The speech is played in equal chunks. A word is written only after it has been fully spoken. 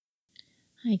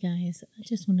Hi guys, I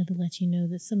just wanted to let you know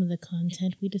that some of the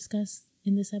content we discuss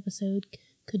in this episode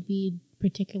could be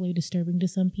particularly disturbing to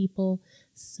some people,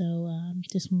 so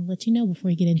just want to let you know before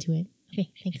we get into it. Okay,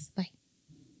 thanks, bye.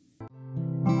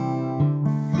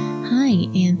 Hi,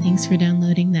 and thanks for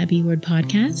downloading that B-Word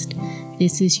podcast.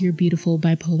 This is your beautiful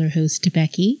bipolar host,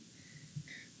 Becky.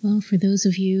 Well, for those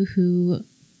of you who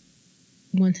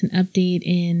want an update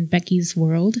in Becky's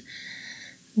world,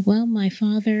 well, my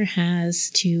father has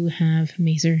to have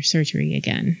major surgery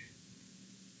again.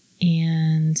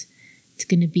 And it's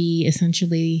going to be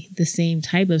essentially the same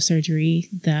type of surgery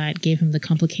that gave him the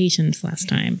complications last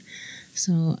time.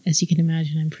 So, as you can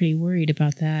imagine, I'm pretty worried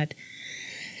about that.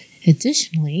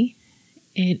 Additionally,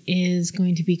 it is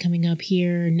going to be coming up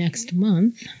here next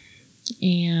month,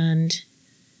 and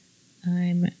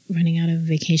I'm running out of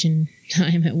vacation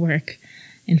time at work.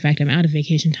 In fact, I'm out of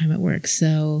vacation time at work,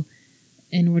 so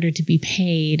in order to be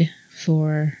paid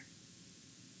for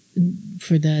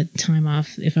the time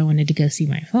off, if I wanted to go see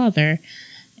my father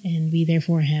and be there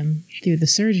for him through the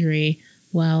surgery,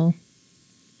 well,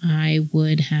 I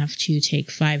would have to take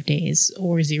 5 days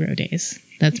or 0 days.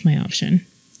 That's my option,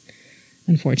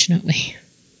 unfortunately.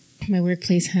 My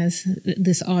workplace has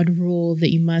this odd rule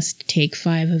that you must take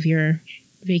 5 of your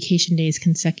vacation days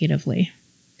consecutively.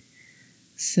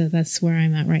 So that's where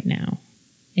I'm at right now.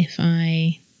 If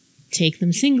I take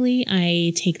them singly,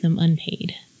 I take them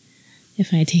unpaid.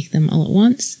 If I take them all at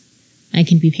once, I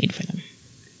can be paid for them.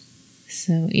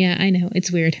 So, yeah, I know,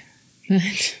 it's weird,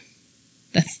 but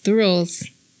that's the rules.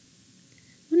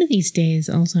 One of these days,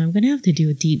 also, I'm going to have to do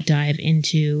a deep dive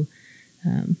into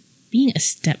being a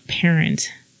step-parent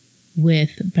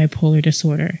with bipolar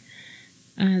disorder.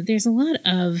 There's a lot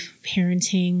of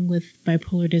parenting with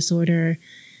bipolar disorder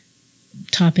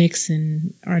topics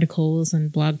and articles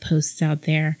and blog posts out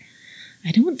there.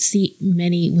 I don't see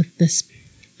many with this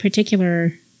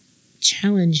particular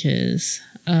challenges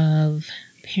of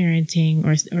parenting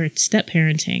or step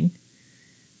parenting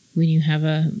when you have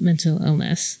a mental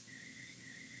illness.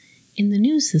 In the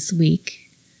news this week,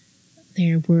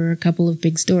 there were a couple of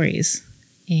big stories,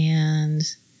 and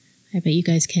I bet you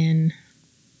guys can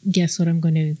guess what I'm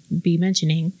going to be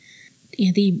mentioning.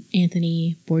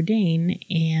 Anthony Bourdain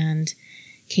and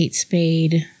Kate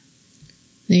Spade,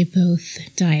 they both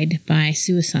died by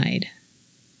suicide.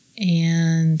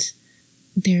 And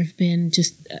there have been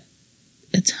just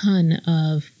a ton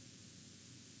of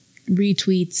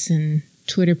retweets and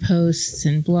Twitter posts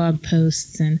and blog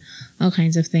posts and all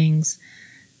kinds of things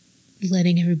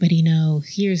letting everybody know,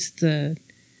 here's the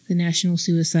National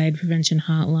Suicide Prevention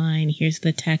Hotline, here's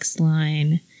the text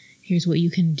line, here's what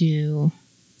you can do.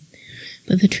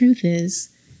 But the truth is,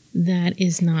 that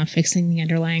is not fixing the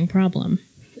underlying problem.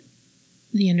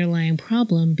 The underlying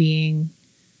problem being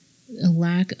a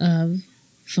lack of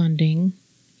funding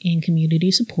and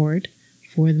community support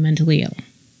for the mentally ill.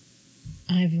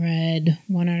 I've read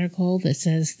one article that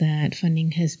says that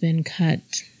funding has been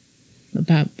cut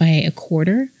about by a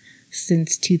quarter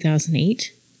since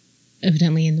 2008.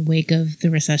 Evidently, in the wake of the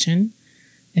recession,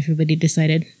 everybody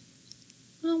decided,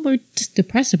 well, we're just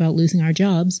depressed about losing our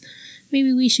jobs.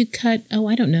 Maybe we should cut,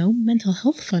 mental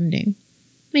health funding.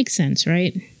 Makes sense,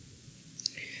 right?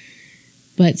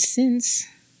 But since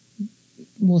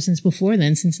before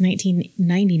then, since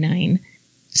 1999,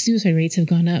 suicide rates have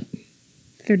gone up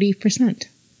 30%.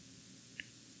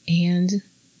 And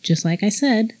just like I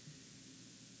said,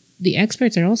 the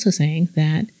experts are also saying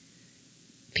that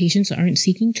patients aren't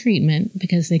seeking treatment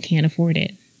because they can't afford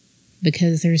it,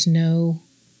 because there's no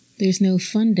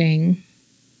funding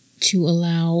to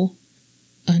allow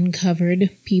uncovered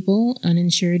people,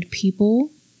 uninsured people,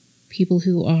 people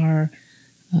who are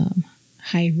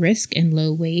high risk and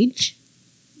low wage.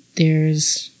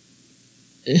 There's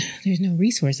no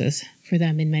resources for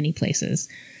them in many places.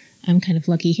 I'm kind of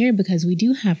lucky here because we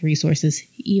do have resources.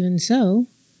 Even so,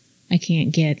 I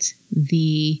can't get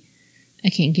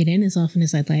in as often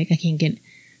as I'd like. I can't get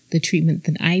the treatment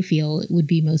that I feel would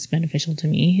be most beneficial to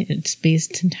me. It's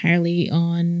based entirely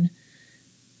on,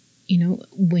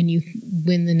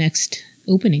 when the next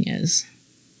opening is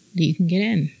that you can get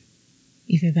in.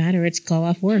 Either that or it's call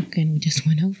off work, and we just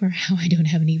went over how I don't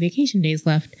have any vacation days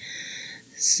left.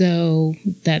 So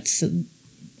that's a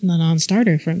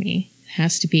non-starter for me. It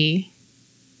has to be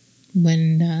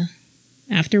when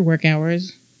after work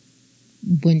hours,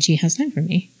 when she has time for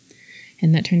me.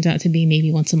 And that turns out to be maybe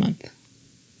once a month.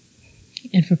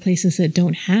 And for places that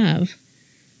don't have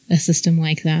a system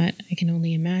like that, I can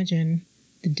only imagine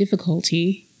the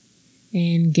difficulty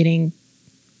in getting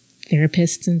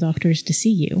therapists and doctors to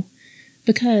see you.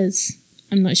 Because,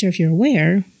 I'm not sure if you're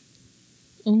aware,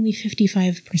 only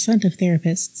 55% of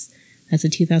therapists That's a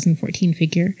 2014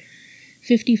 figure.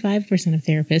 55% of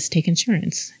therapists take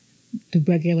insurance. The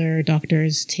regular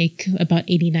doctors take about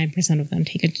 89% of them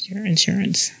take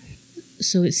insurance.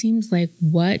 So it seems like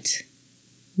what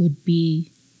would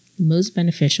be most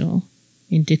beneficial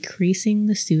in decreasing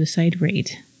the suicide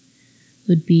rate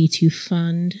would be to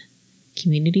fund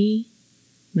community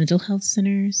mental health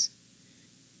centers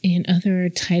and other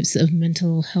types of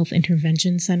mental health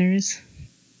intervention centers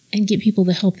and get people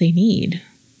the help they need,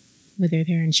 whether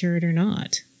they're insured or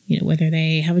not, whether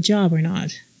they have a job or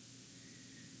not,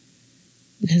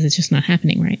 because it's just not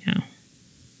happening right now.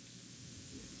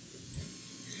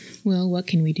 Well, what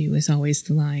can we do is always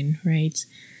the line, right?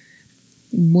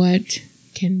 What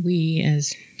can we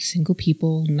as single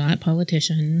people, not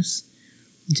politicians,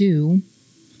 do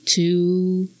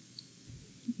to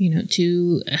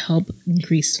help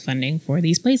increase funding for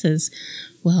these places?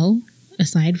 Well,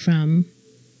 aside from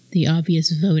the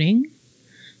obvious voting,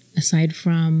 aside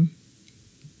from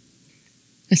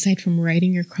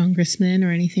writing your congressman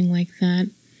or anything like that,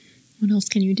 what else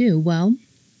can you do? Well,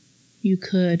 you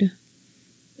could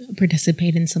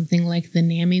participate in something like the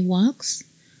NAMI walks,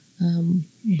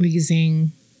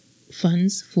 raising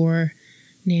funds for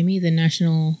NAMI, the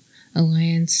National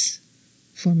Alliance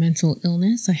for Mental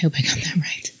Illness. I hope I got that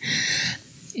right.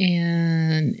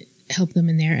 And help them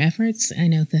in their efforts. I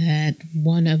know that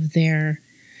one of their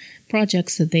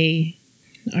projects that they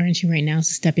are into right now is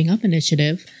the Stepping Up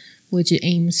initiative, which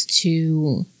aims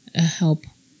to help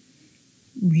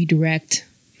redirect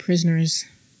prisoners,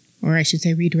 or I should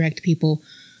say redirect people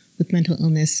with mental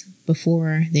illness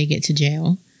before they get to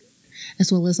jail,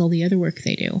 as well as all the other work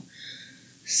they do.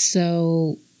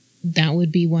 So that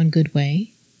would be one good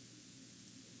way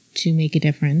to make a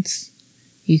difference.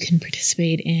 You can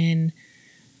participate in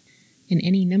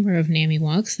any number of NAMI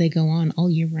walks. They go on all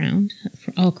year round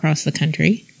all across the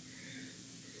country.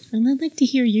 And I'd like to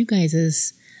hear you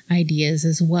guys' ideas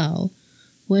as well.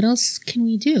 What else can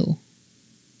we do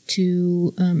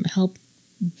to help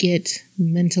get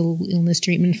mental illness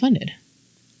treatment funded?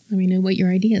 Let me know what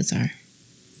your ideas are.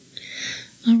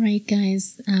 All right,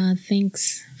 guys.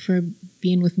 Thanks for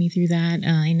being with me through that.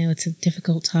 I know it's a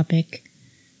difficult topic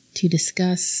to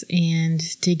discuss and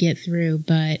to get through,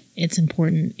 but it's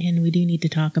important and we do need to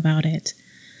talk about it.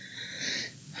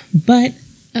 But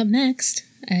up next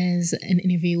is an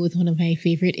interview with one of my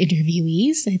favorite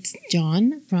interviewees. It's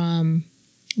John from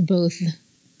both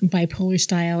Bipolar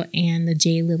Style and the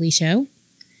J. Lily Show.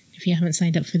 If you haven't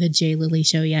signed up for the J. Lily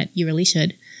Show yet, you really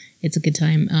should. It's a good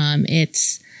time.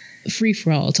 It's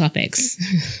free-for-all topics.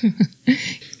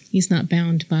 He's not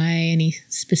bound by any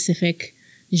specific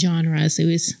genre, so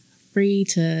he's free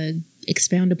to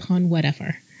expound upon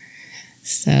whatever.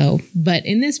 So, but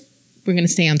in this, we're going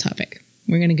to stay on topic.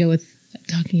 We're going to go with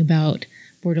talking about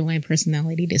borderline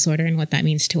personality disorder and what that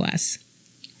means to us.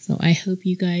 So I hope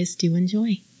you guys do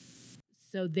enjoy.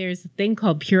 So there's a thing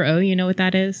called Pure O. You know what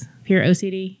that is? Pure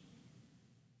OCD?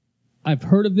 I've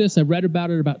heard of this. I read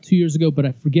about it about 2 years ago, but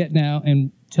I forget now.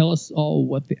 And tell us all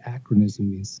what the acronym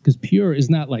means. Because pure is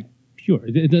not like pure.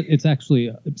 It's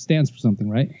actually, it stands for something,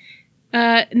 right?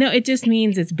 No, it just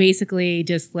means it's basically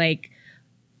just like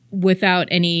without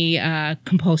any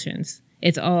compulsions.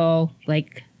 It's all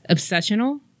like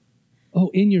obsessional. Oh,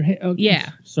 in your head. Oh, yeah.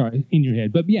 Sorry, in your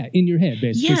head. But yeah, in your head,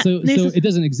 basically. Yeah, so it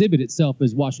doesn't exhibit itself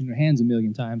as washing your hands a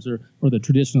million times or the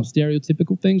traditional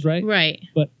stereotypical things, right? Right.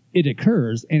 But it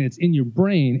occurs and it's in your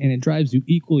brain and it drives you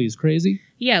equally as crazy.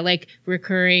 Yeah, like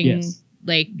recurring, yes.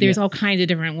 Like there's all kinds of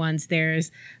different ones.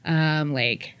 There's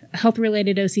like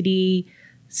health-related OCD,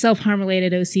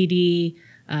 self-harm-related OCD,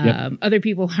 other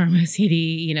people harm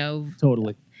OCD,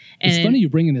 Totally. It's funny you're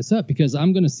bringing this up because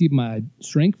I'm going to see my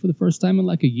shrink for the first time in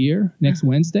like a year next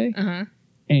Wednesday. Uh-huh.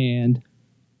 And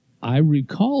I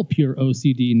recall pure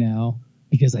OCD now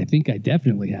because I think I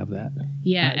definitely have that.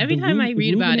 Yeah, every time I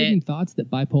read about it. Thoughts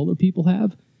that bipolar people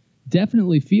have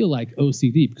definitely feel like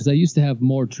OCD because I used to have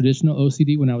more traditional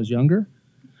OCD when I was younger.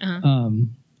 Uh-huh.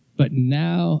 But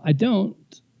now I don't.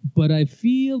 But I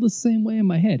feel the same way in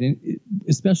my head. And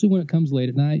especially when it comes late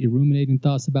at night, you're ruminating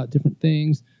thoughts about different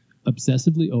things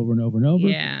obsessively over and over and over.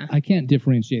 Yeah. I can't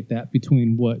differentiate that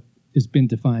between what has been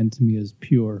defined to me as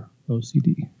pure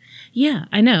OCD. Yeah,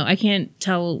 I know. I can't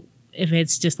tell if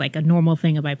it's just like a normal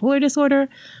thing of bipolar disorder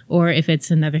or if it's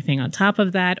another thing on top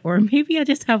of that. Or maybe I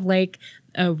just have like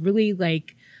a really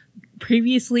like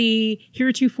previously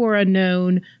heretofore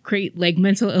unknown like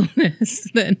mental illness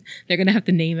that they're going to have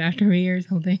to name after me or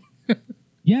something.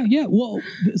 Yeah. Well,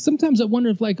 sometimes I wonder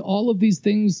if like all of these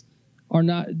things are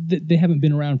not, they haven't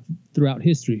been around throughout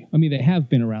history. I mean, they have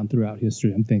been around throughout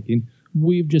history, I'm thinking.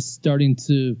 We've just starting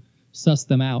to suss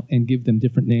them out and give them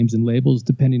different names and labels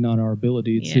depending on our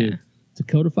ability to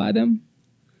codify them.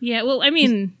 Yeah, well, I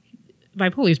mean,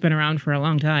 bipolar's been around for a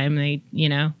long time. They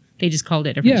just called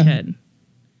it different shit.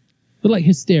 But like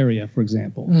hysteria, for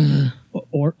example,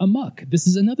 or amok. This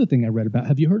is another thing I read about.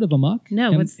 Have you heard of amok?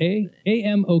 No. What's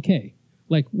AMOK?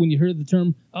 Like when you heard the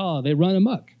term, oh, they run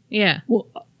amok. Yeah. Well,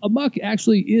 amok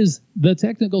actually is the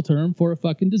technical term for a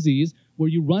fucking disease where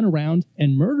you run around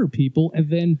and murder people and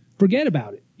then forget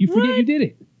about it. You forget you did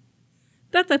it.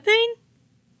 That's a thing?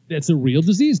 That's a real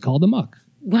disease called amok.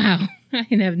 Wow. I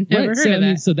have never heard of that. I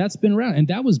mean, so that's been around. And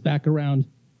that was back around,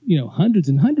 hundreds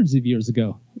and hundreds of years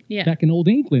ago. Yeah. Back in old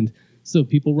England. So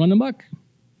people run amok.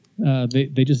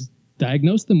 They just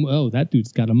diagnose them. Oh, that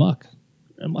dude's got amok.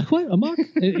 I'm like, what? Amok?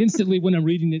 Instantly, when I'm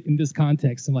reading it in this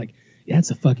context, I'm like, yeah, that's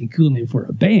a fucking cool name for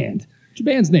a band. What's your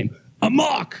band's name?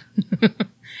 Amok!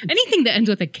 Anything that ends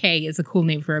with a K is a cool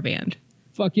name for a band.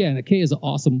 Fuck yeah, and a K is an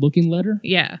awesome looking letter.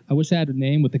 Yeah. I wish I had a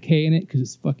name with a K in it because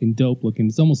it's fucking dope looking.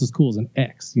 It's almost as cool as an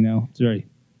X, It's very,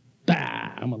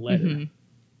 I'm a letter. Mm-hmm.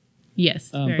 Yes.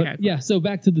 But yeah, so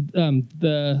back to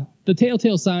the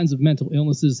telltale signs of mental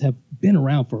illnesses have been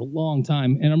around for a long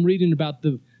time, and I'm reading about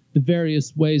the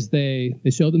various ways they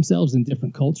show themselves in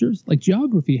different cultures. Like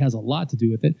geography has a lot to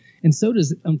do with it, and so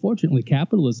does, unfortunately,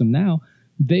 capitalism now.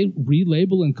 They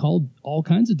relabel and call all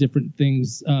kinds of different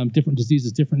things, different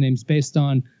diseases, different names based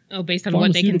on what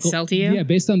they can sell to you? Yeah,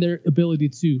 based on their ability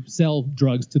to sell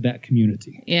drugs to that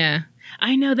community. Yeah.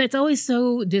 I know, that's always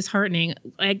so disheartening.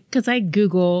 Because I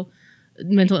Google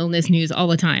mental illness news all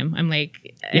the time. I'm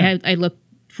like, I look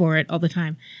for it all the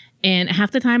time. And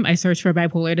half the time I search for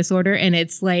bipolar disorder, and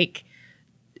it's like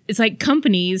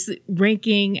companies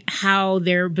ranking how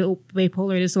their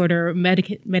bipolar disorder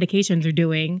medications are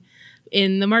doing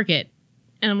in the market.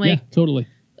 And I'm like, yeah, totally.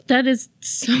 That is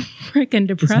so freaking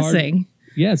depressing.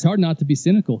 It's hard not to be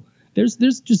cynical. There's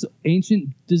just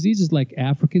ancient diseases like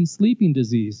African sleeping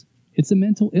disease. It's a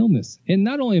mental illness. And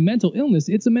not only a mental illness,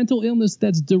 it's a mental illness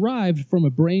that's derived from a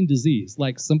brain disease,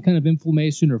 like some kind of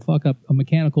inflammation or a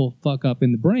mechanical fuck up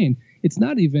in the brain. It's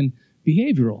not even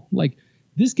behavioral. Like,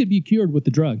 this could be cured with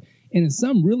the drug. And in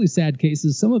some really sad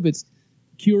cases, some of it's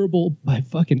curable by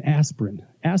fucking aspirin.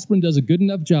 Aspirin does a good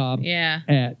enough job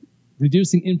at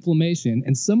reducing inflammation.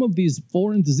 And some of these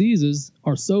foreign diseases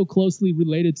are so closely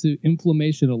related to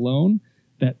inflammation alone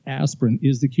that aspirin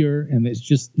is the cure, and it's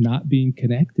just not being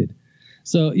connected.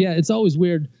 So, yeah, it's always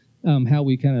weird how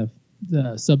we kind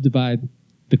of subdivide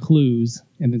the clues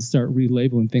and then start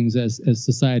relabeling things as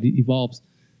society evolves.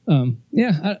 I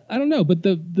don't know. But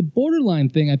the borderline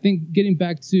thing, I think, getting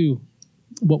back to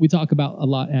what we talk about a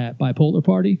lot at Bipolar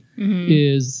Party,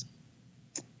 is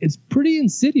it's pretty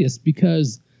insidious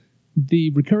because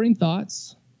the recurring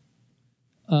thoughts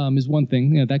is one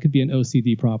thing. That could be an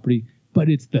OCD property. But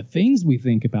it's the things we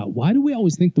think about. Why do we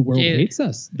always think the world hates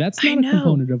us? That's not a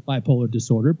component of bipolar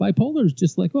disorder. Bipolar is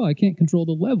just like, I can't control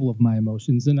the level of my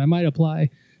emotions, and I might apply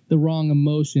the wrong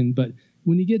emotion. But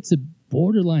when you get to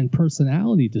borderline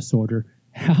personality disorder,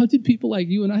 how did people like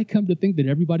you and I come to think that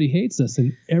everybody hates us?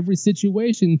 In every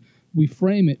situation, we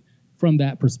frame it from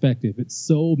that perspective. It's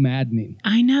so maddening.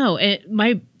 I know.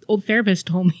 My old therapist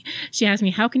told me, she asked me,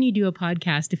 how can you do a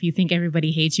podcast if you think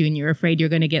everybody hates you and you're afraid you're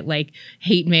going to get like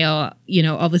hate mail,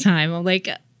 all the time? I'm like,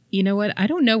 you know what? I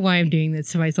don't know why I'm doing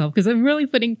this to myself, because we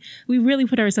really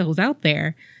put ourselves out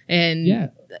there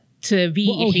and to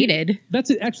be hated.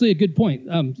 That's actually a good point.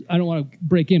 I don't want to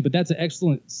break in, but that's an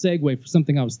excellent segue for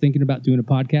something I was thinking about doing a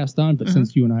podcast on, but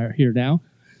since you and I are here now.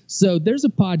 So there's a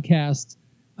podcast,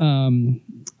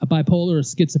 a bipolar, a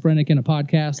schizophrenic, and a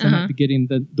podcast. I might be getting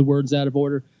the words out of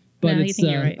order. But it's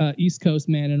right. East Coast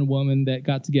man and a woman that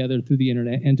got together through the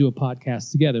internet and do a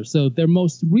podcast together. So their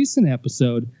most recent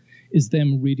episode is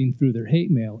them reading through their hate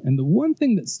mail. And the one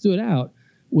thing that stood out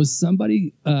was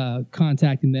somebody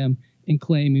contacting them and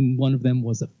claiming one of them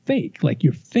was a fake. Like,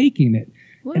 you're faking it.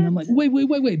 What? And I'm like,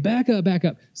 wait, back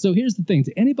up. So here's the thing.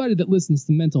 To anybody that listens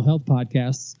to mental health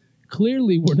podcasts,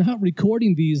 clearly we're not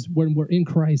recording these when we're in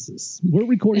crisis. We're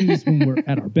recording these when we're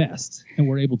at our best and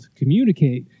we're able to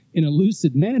communicate in a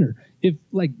lucid manner.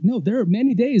 There are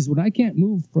many days when I can't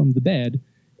move from the bed,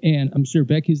 and I'm sure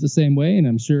Becky's the same way, and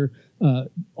I'm sure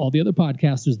all the other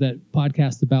podcasters that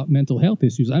podcast about mental health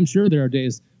issues, I'm sure there are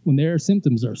days when their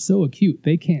symptoms are so acute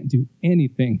they can't do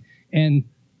anything. And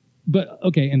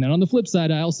then on the flip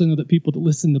side, I also know that people that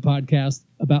listen to podcasts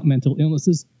about mental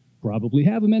illnesses probably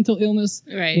have a mental illness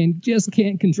and just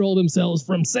can't control themselves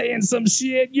from saying some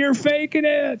shit. You're faking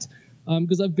it.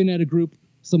 Because I've been at a group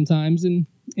sometimes, and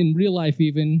in real life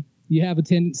even, you have a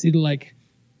tendency to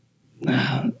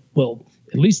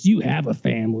At least you have a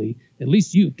family. At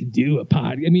least you can do a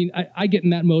pod. I mean, I get in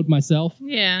that mode myself.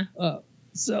 Yeah.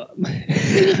 So,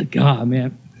 God,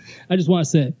 man, I just want to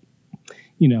say,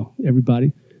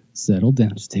 everybody, settle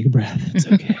down. Just take a breath. It's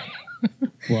okay.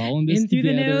 We're all in this in through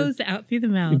together. the nose, out through the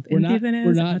mouth. In through the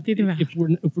nose, out through the mouth. If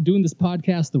we're doing this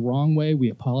podcast the wrong way,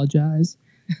 we apologize.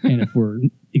 And if we're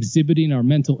exhibiting our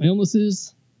mental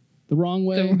illnesses the wrong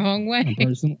way,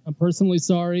 I'm personally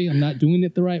sorry. I'm not doing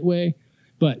it the right way.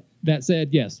 But that said,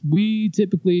 yes, we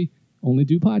typically only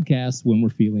do podcasts when we're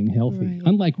feeling healthy. Right.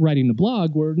 Unlike writing a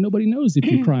blog where nobody knows if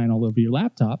you're crying all over your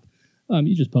laptop.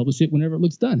 You just publish it whenever it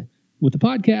looks done. With the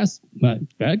podcast,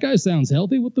 that guy sounds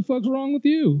healthy. What the fuck's wrong with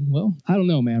you? Well, I don't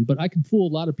know, man, but I can fool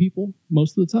a lot of people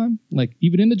most of the time. Like,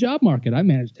 even in the job market, I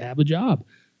managed to have a job.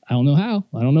 I don't know how.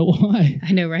 I don't know why.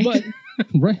 I know, right? But,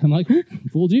 right. I'm like,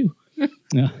 fooled you.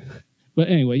 Yeah. But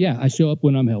anyway, yeah, I show up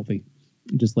when I'm healthy,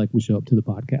 just like we show up to the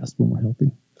podcast when we're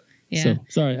healthy. Yeah. So,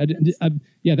 sorry.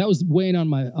 That was weighing on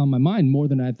my mind more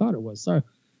than I thought it was. Sorry.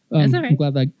 That's all right. I'm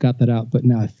glad I got that out, but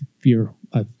now I fear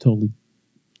I've totally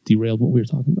derailed what we were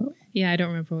talking about. Yeah, I don't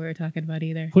remember what we were talking about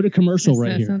either. Put a commercial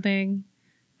right here. Something.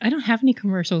 I don't have any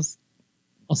commercials.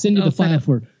 I'll send you the file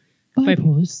for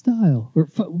bipolar style or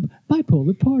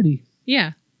bipolar party.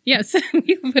 Yeah. Yes.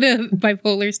 You put a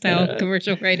bipolar style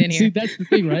commercial right in here. See, that's the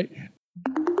thing, right?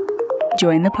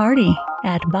 Join the party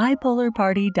at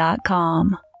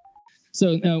bipolarparty.com. So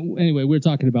anyway, we're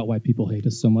talking about why people hate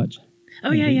us so much.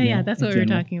 Oh, yeah. That's what we were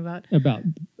talking about.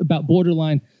 About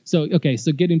borderline. So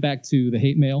getting back to the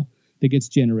hate mail that gets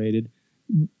generated.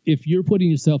 If you're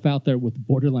putting yourself out there with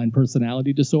borderline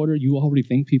personality disorder, you already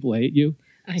think people hate you.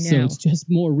 I know. So it's just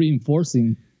more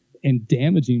reinforcing and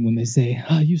damaging when they say,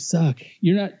 "Oh, you suck.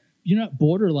 You're not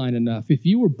borderline enough. If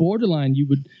you were borderline, you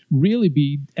would really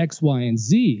be X, Y, and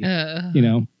Z."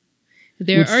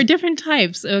 There are different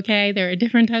types, okay? There are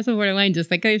different types of borderline, just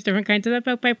like there's different kinds of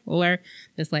bipolar.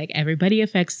 Just like everybody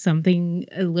affects something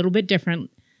a little bit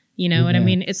different. You know what I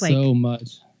mean? It's like so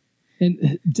much.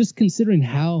 And just considering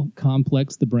how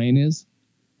complex the brain is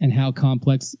and how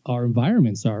complex our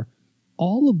environments are,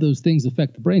 all of those things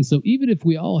affect the brain. So even if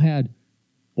we all had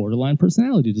borderline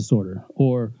personality disorder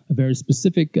or a very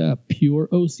specific pure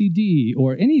OCD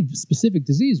or any specific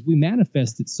disease, we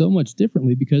manifest it so much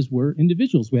differently because we're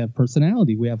individuals. We have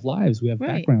personality, we have lives, we have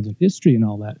backgrounds and history and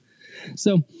all that.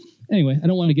 So anyway, I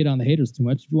don't want to get on the haters too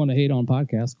much. If you want to hate on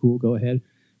podcasts, cool, go ahead.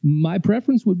 My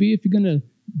preference would be if you're going to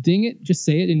ding it, just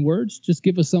say it in words. Just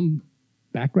give us some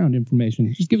background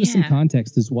information. Just give us some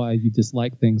context as why you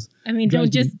dislike things. I mean,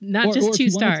 don't just, not just 2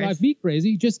 stars. Or if you want to drive me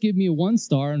crazy, just give me a 1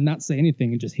 star and not say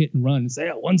anything and just hit and run and say,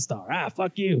 1 star.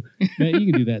 Fuck you. Man,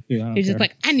 you can do that too. You're just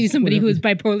like, I knew somebody who was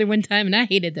bipolar one time and I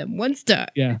hated them. 1 star.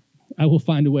 Yeah. I will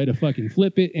find a way to fucking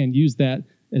flip it and use that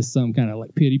as some kind of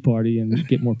like pity party and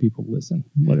get more people to listen.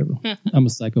 Whatever. I'm a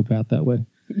psychopath that way.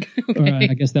 Okay. Or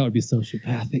I guess that would be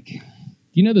sociopathic.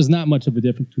 There's not much of a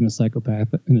difference between a psychopath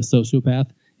and a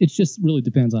sociopath. It just really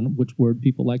depends on which word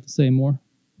people like to say more.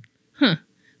 Huh.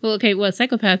 Well, okay. Well,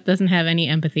 psychopath doesn't have any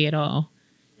empathy at all.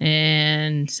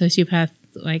 And sociopath,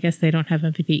 I guess they don't have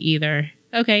empathy either.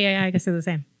 Okay, yeah, I guess they're the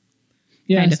same.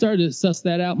 Yeah, I started to suss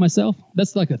that out myself.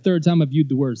 That's like the 3rd time I've used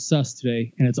the word sus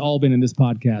today, and it's all been in this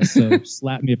podcast. So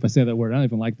slap me if I say that word. I don't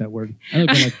even like that word. I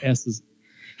don't even like S's.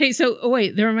 Hey, so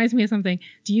wait, that reminds me of something.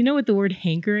 Do you know what the word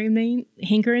hankering means?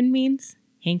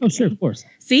 Hankering. Oh, sure, of course.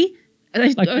 See? I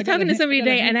was talking to somebody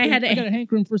today, and I got a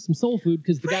hankering for some soul food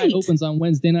because the guy opens on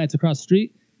Wednesday nights across the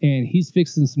street, and he's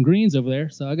fixing some greens over there.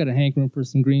 So I got a hankering for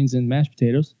some greens and mashed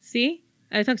potatoes. See?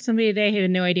 I talked to somebody today who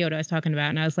had no idea what I was talking about,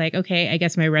 and I was like, okay, I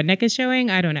guess my redneck is showing.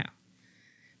 I don't know.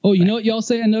 Oh, you know what y'all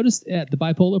say I noticed at the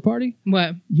bipolar party?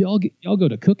 What? Y'all go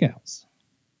to cookouts.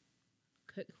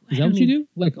 Is that what you do?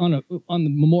 Like on the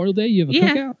Memorial Day, you have a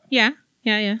cookout? Yeah.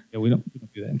 Yeah, we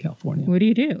don't do that in California. What do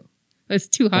you do? It's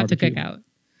too hot to cook out.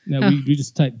 No, we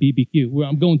just type BBQ.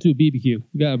 I'm going to a BBQ.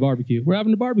 We got a barbecue. We're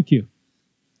having a barbecue.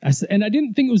 And I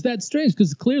didn't think it was that strange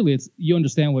because clearly you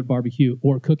understand what barbecue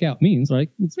or cookout means, right?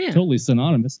 It's totally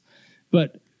synonymous.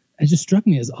 But it just struck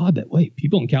me as odd that, wait,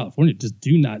 people in California just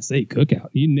do not say cookout.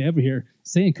 You never hear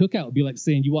saying cookout would be like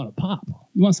saying you want a pop.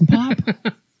 You want some pop?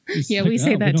 Yeah, we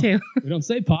say that too. We don't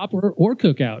say pop or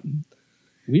cookout.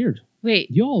 Weird. Wait.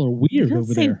 Y'all are weird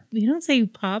over there. You don't say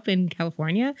pop in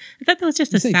California? I thought that was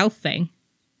just a South thing.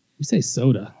 We say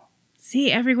soda.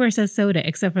 See, everywhere says soda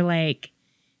except for like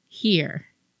here.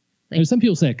 Like, some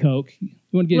people say Coke. You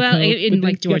want to get a Coke? In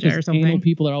like Georgia or something.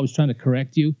 People are always trying to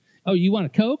correct you. Oh, you want a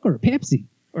Coke or a Pepsi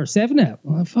or a 7-Up?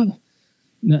 Oh, fuck.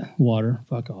 No, water.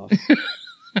 Fuck off.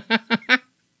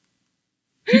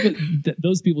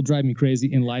 Those people drive me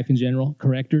crazy in life in general.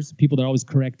 Correctors. People that are always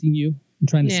correcting you. I'm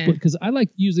trying to split because I like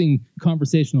using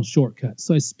conversational shortcuts.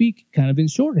 So I speak kind of in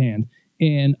shorthand,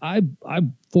 and I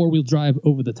four-wheel drive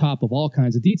over the top of all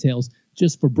kinds of details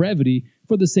just for brevity,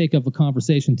 for the sake of a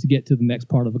conversation to get to the next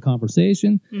part of a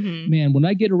conversation. Man, when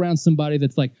I get around somebody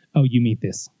that's like, oh, you mean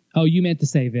this? Oh, you meant to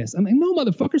say this. I'm like, no,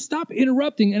 motherfucker, stop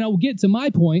interrupting, and I will get to my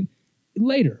point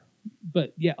later.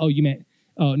 But yeah, oh, you meant,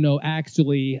 oh, no,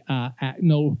 actually,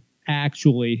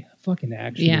 fucking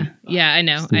actually. Yeah, I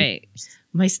know.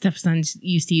 My stepson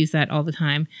used to use that all the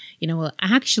time. Well,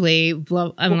 actually,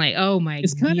 I'm like, oh my God.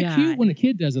 It's kind of cute when a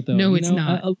kid does it, though. No, it's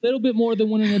not. A little bit more than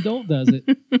when an adult does it.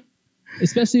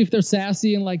 Especially if they're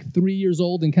sassy and like 3 years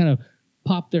old and kind of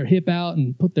pop their hip out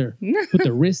and put their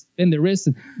wrist in their wrist.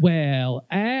 And, well,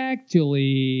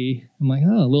 actually, I'm like,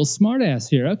 oh, a little smart ass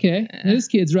here. Okay. This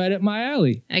kid's right up my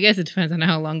alley. I guess it depends on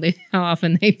how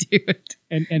often they do it.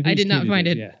 And I did not find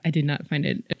it. Yeah. I did not find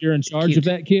it. You're in charge of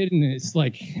that kid, and it's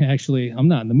like, actually, I'm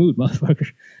not in the mood, motherfucker.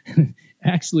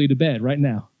 Actually, to bed right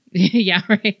now. Yeah,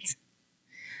 right.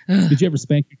 Did you ever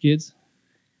spank your kids?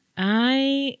 Are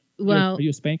you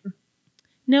a spanker?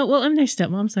 No, well, I'm their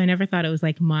stepmom, so I never thought it was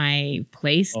like my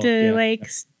place to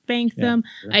spank them.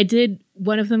 Sure. I did.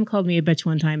 One of them called me a bitch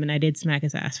one time, and I did smack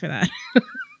his ass for that.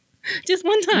 Just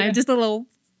one time, just a little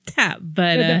tap.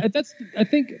 But I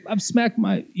think I've smacked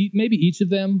maybe each of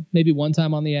them, maybe one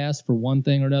time on the ass for one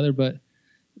thing or another, but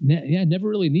never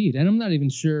really need. And I'm not even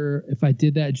sure if I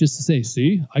did that just to say,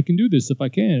 see, I can do this if I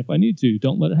can, if I need to.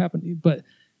 Don't let it happen. But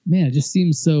man, it just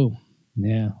seems so,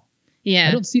 Yeah,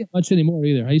 I don't see it much anymore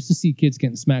either. I used to see kids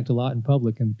getting smacked a lot in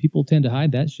public, and people tend to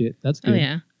hide that shit. That's good. Oh,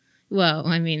 yeah. Well,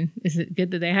 I mean, is it good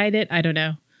that they hide it? I don't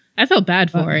know. I felt bad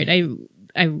for it.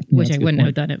 I wish I wouldn't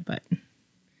have done it, but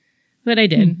I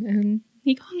did. And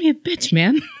he called me a bitch,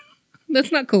 man.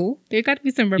 That's not cool. There got to be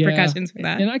some repercussions for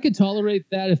that. And I could tolerate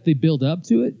that if they build up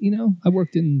to it. I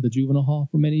worked in the juvenile hall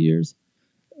for many years.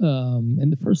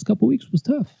 And the first couple weeks was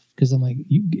tough because I'm like,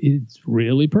 it's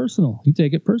really personal. You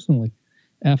take it personally.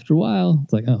 After a while,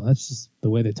 it's like, oh, that's just the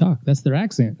way they talk. That's their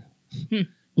accent.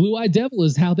 Blue-eyed devil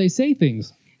is how they say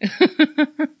things.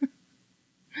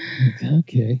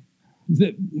 Okay.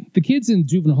 The kids in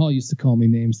juvenile hall used to call me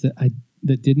names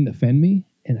that didn't offend me,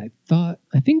 and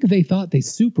I think they thought they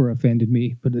super offended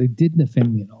me, but they didn't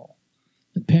offend me at all.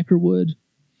 Like Peckerwood,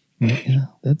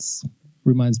 that's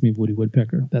reminds me of Woody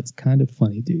Woodpecker. That's kind of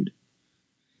funny, dude.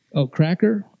 Oh,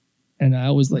 Cracker, and I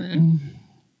was like.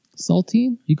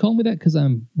 Saltine? You call me that because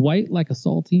I'm white like a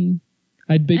saltine?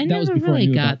 That was before really I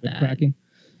knew about whip cracking.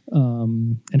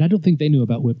 And I don't think they knew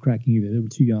about whip cracking either. They were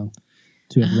too young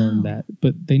to have learned that.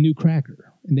 But they knew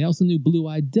Cracker. And they also knew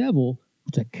Blue-Eyed Devil,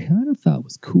 which I kind of thought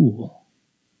was cool.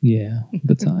 Yeah, at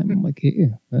the time. I'm like,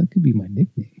 yeah, that could be my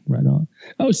nickname. Right on.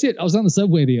 Oh, shit. I was on the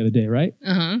subway the other day, right?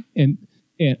 Uh-huh. And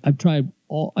I try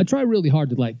really hard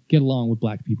to get along with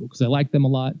black people because I like them a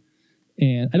lot.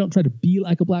 And I don't try to be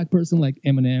like a black person like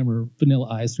Eminem or Vanilla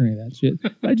Ice or any of that shit.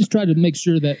 But I just try to make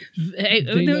sure that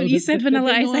you said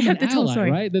Vanilla Ice. I have to tell a story.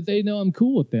 Right? That they know I'm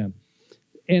cool with them.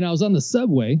 And I was on the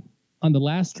subway on the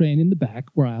last train in the back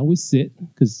where I always sit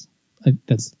because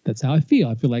that's how I feel.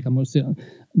 I feel like I'm going to sit in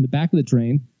the back of the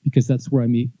train because that's where I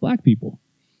meet black people.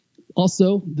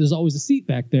 Also, there's always a seat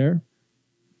back there.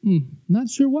 Not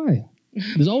sure why.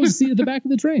 There's always a seat at the back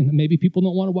of the train. Maybe people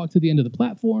don't want to walk to the end of the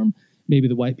platform. Maybe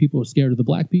the white people are scared of the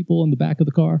black people in the back of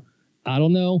the car. I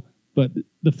don't know. But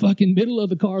the fucking middle of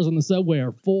the cars on the subway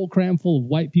are cram full of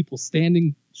white people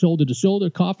standing shoulder to shoulder,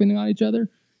 coughing on each other.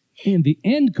 And the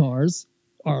end cars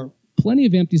are plenty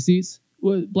of empty seats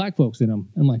with black folks in them.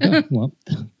 I'm like, oh, well,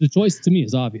 the choice to me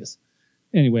is obvious.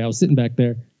 Anyway, I was sitting back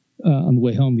there on the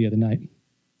way home the other night.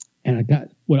 And I got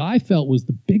what I felt was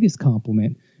the biggest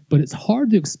compliment. But it's hard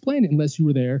to explain it unless you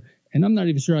were there. And I'm not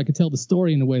even sure I could tell the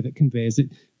story in a way that conveys it.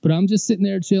 But I'm just sitting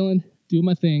there chilling, doing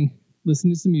my thing,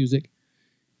 listening to some music.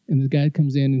 And the guy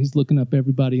comes in and he's looking up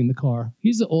everybody in the car.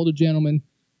 He's an older gentleman,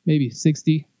 maybe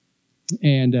 60.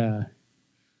 And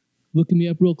looking me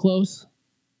up real close.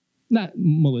 Not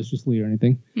maliciously or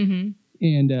anything. Mm-hmm.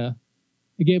 And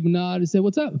I gave him a nod and said,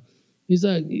 what's up? He's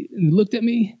like, and he looked at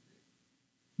me,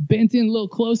 bent in a little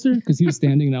closer because he was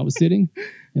standing and I was sitting.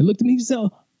 And looked at me and said,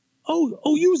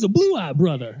 oh, you was a blue-eyed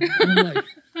brother. And I'm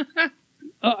like,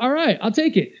 all right, I'll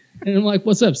take it. And I'm like,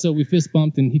 what's up? So we fist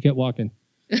bumped and he kept walking.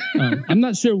 I'm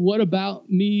not sure what about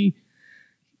me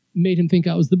made him think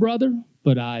I was the brother,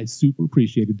 but I super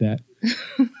appreciated that.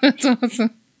 That's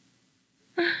awesome.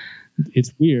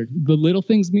 It's weird. The little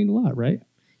things mean a lot, right?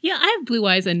 Yeah, I have blue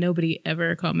eyes and nobody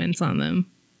ever comments on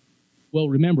them. Well,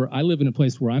 remember, I live in a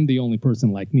place where I'm the only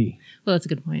person like me. Well, that's a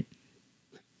good point.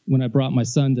 When I brought my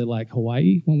son to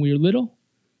Hawaii when we were little,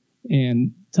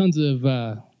 and tons of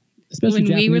especially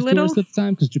When we were Japanese little? tourists at the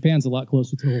time, because Japan's a lot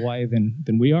closer to Hawaii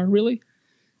than we are, really.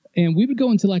 And we would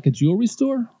go into like a jewelry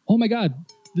store. Oh my God,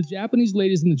 the Japanese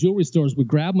ladies in the jewelry stores would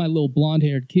grab my little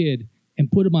blonde-haired kid and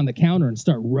put him on the counter and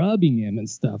start rubbing him and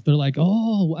stuff. They're like,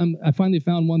 oh, I finally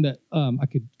found one that I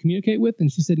could communicate with. And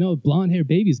she said, no, blonde-haired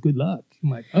babies, good luck. I'm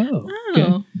like, oh,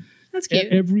 okay. That's cute.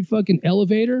 Every fucking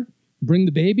elevator, bring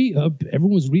the baby.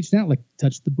 Everyone was reaching out, like,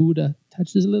 touch the Buddha,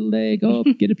 touch his little leg,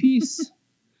 get a piece.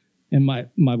 And my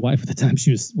wife at the time,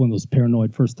 she was one of those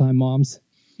paranoid first-time moms.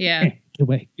 Yeah. Get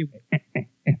away.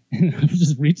 And I was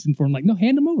just reaching for him, like, no,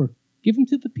 hand him over. Give him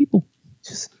to the people.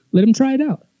 Just let him try it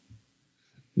out.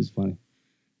 It was funny.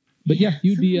 But yeah,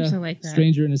 you'd be a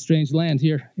stranger in a strange land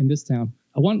here in this town.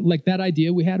 I want, like, that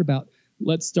idea we had about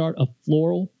let's start a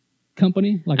floral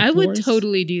company. Like I would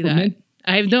totally do that. Men.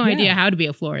 I have no idea how to be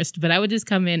a florist, but I would just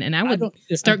come in and I would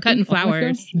start cutting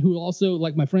flowers. Who also,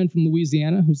 like my friend from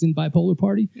Louisiana, who's in Bipolar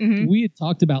Party, we had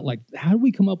talked about, like, how do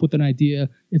we come up with an idea?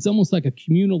 It's almost like a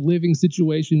communal living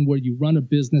situation where you run a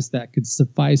business that could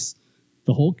suffice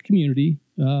the whole community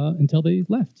until they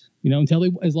left,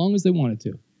 as long as they wanted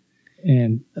to.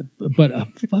 And but a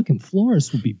fucking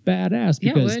florist would be badass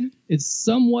because it's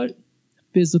somewhat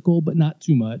physical, but not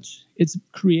too much. It's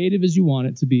creative as you want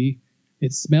it to be.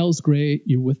 It smells great.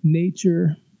 You're with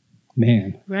nature,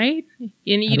 man. Right?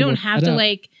 And you don't have to,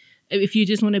 like, if you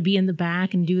just want to be in the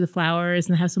back and do the flowers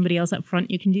and have somebody else up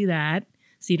front, you can do that.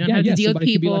 So you don't have to deal with people.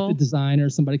 Somebody could be like the designer.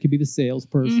 Somebody could be the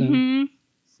salesperson.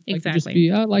 Exactly. Just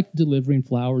be, I like delivering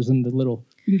flowers and you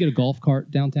can get a golf cart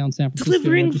downtown San Francisco.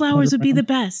 Delivering flowers would be the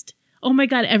best. Oh my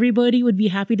God. Everybody would be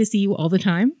happy to see you all the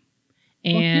time.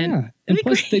 And and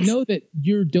plus they know that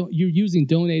you're using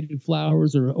donated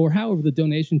flowers or however the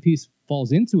donation piece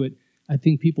falls into it. I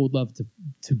think people would love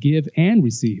to give and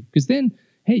receive, because then,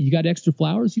 hey, you got extra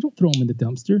flowers, you don't throw them in the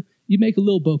dumpster. You make a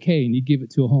little bouquet and you give it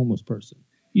to a homeless person.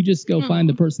 You just go find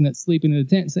the person that's sleeping in the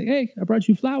tent and say, hey, I brought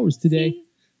you flowers today. See?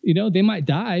 They might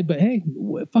die, but hey,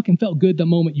 it fucking felt good the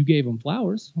moment you gave them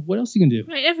flowers. What else are you gonna do?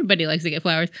 Right, everybody likes to get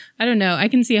flowers. I don't know. I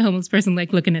can see a homeless person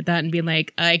like looking at that and being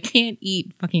like, I can't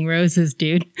eat fucking roses,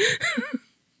 dude.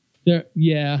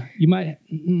 You might.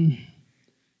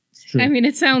 It's true. I mean,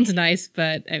 it sounds nice,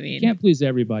 but I mean, you can't please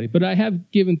everybody. But I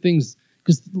have given things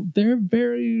because they're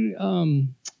very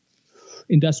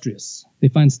industrious. They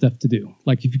find stuff to do.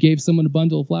 Like if you gave someone a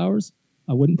bundle of flowers,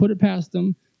 I wouldn't put it past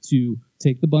them to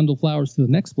take the bundle of flowers to the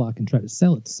next block and try to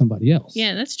sell it to somebody else.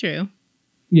 Yeah, that's true.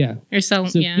 Yeah. Or sell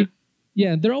them, yeah.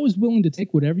 Yeah, they're always willing to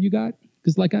take whatever you got.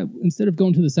 Because instead of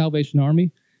going to the Salvation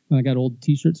Army, when I got old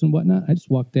T-shirts and whatnot, I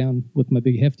just walk down with my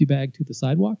big hefty bag to the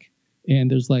sidewalk. And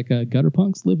there's like gutter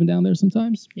punks living down there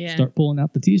sometimes. Yeah. Start pulling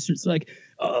out the T-shirts. Like,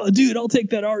 oh, dude, I'll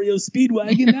take that REO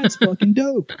Speedwagon. That's fucking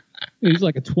dope. And he's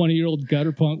like a 20-year-old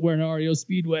gutter punk wearing an REO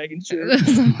Speedwagon shirt.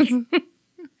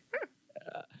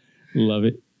 Love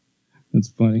it. That's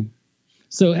funny.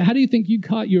 So how do you think you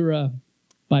caught your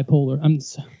bipolar?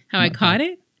 How I caught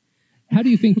it? How do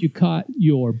you think you caught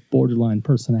your borderline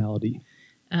personality?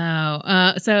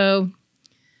 So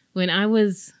when I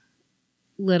was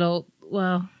little,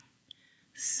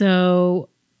 so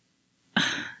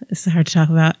it's hard to talk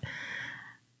about.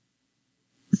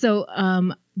 So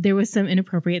there was some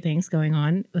inappropriate things going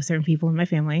on with certain people in my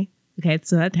family. Okay,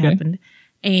 so that happened.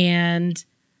 And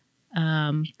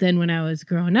then when I was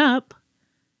growing up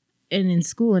and in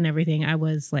school and everything, I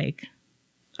was like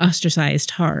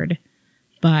ostracized hard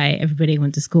by everybody I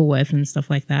went to school with and stuff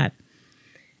like that.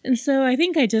 And so I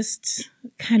think I just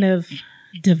kind of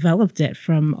developed it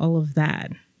from all of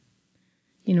that.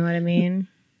 You know what I mean?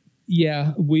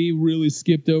 Yeah, we really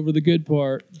skipped over the good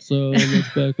part. So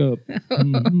let's back up.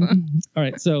 All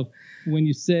right. So when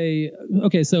you say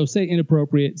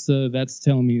inappropriate, so that's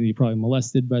telling me that you're probably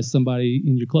molested by somebody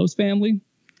in your close family.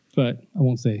 But I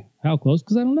won't say how close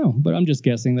because I don't know. But I'm just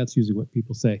guessing. That's usually what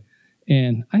people say.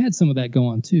 And I had some of that go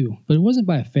on too. But it wasn't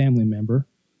by a family member.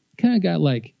 Kind of got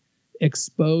like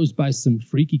exposed by some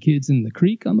freaky kids in the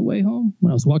creek on the way home.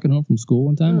 When I was walking home from school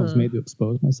one time, I was made to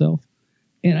expose myself.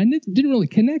 And I didn't really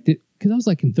connect it because I was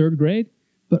like in third grade.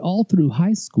 But all through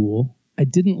high school, I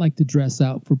didn't like to dress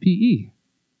out for PE.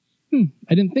 I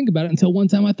didn't think about it until one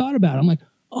time I thought about it. I'm like,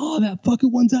 oh, that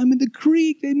fucking one time in the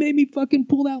creek, they made me fucking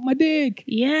pull out my dick.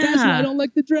 Yeah. That's why I don't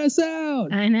like to dress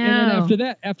out. I know. And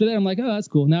then after that, I'm like, oh, that's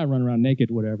cool. Now I run around naked,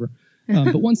 whatever.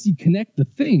 But once you connect the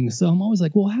things, so I'm always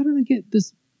like, well, how did I get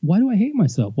this? Why do I hate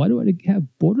myself? Why do I have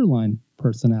borderline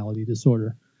personality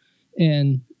disorder?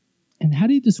 And how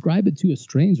do you describe it to a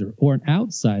stranger or an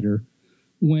outsider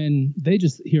when they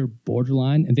just hear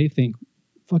borderline and they think,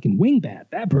 fucking wingbat,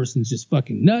 that person's just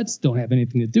fucking nuts, don't have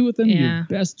anything to do with them. Yeah. You're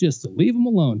best just to leave them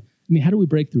alone. I mean, how do we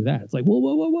break through that? It's like,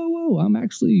 whoa. I'm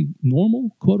actually normal,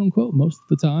 quote unquote, most of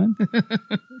the time.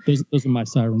 Those are my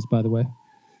sirens, by the way.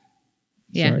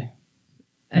 Yeah. Sorry.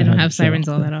 I don't have sirens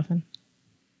all that often.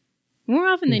 More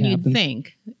often than happens. you'd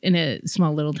think in a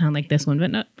small little town like this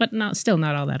one, but still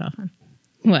not all that often.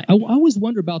 What? I always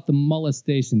wonder about the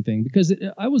molestation thing because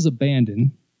I was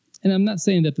abandoned, and I'm not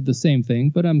saying that they're the same thing,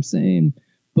 but I'm saying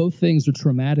both things are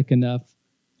traumatic enough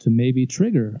to maybe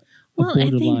trigger a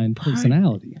borderline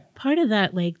personality. Part of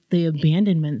that, like the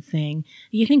abandonment thing,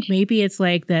 you think maybe it's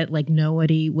like that, like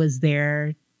nobody was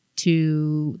there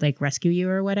to like rescue you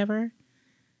or whatever.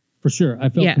 For sure. I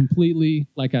felt completely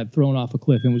like I'd thrown off a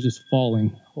cliff and was just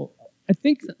falling. I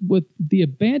think with the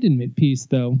abandonment piece,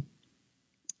 though,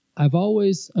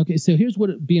 so here's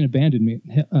what being abandonment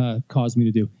caused me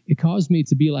to do. It caused me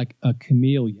to be like a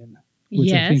chameleon,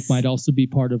 which I think might also be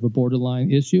part of a borderline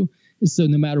issue. So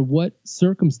no matter what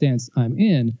circumstance I'm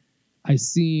in, I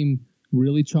seem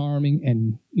really charming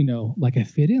and, like I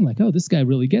fit in, like, oh, this guy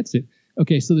really gets it.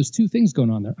 Okay, so there's two things going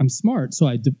on there. I'm smart, so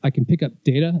I can pick up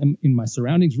data in my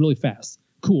surroundings really fast.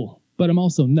 Cool. But I'm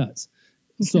also nuts.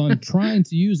 So I'm trying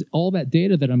to use all that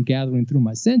data that I'm gathering through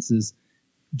my senses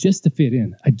just to fit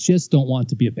in. I just don't want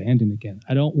to be abandoned again.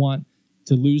 I don't want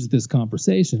to lose this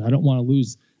conversation. I don't want to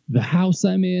lose the house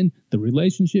I'm in, the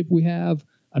relationship we have.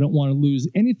 I don't want to lose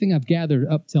anything I've gathered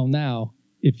up till now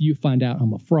if you find out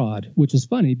I'm a fraud, which is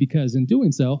funny because in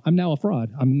doing so, I'm now a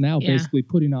fraud. I'm now basically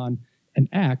putting on an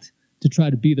act to try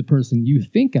to be the person you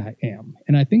think I am.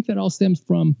 And I think that all stems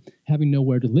from having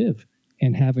nowhere to live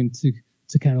and having to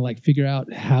kind of like figure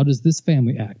out, how does this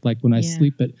family act? Like when I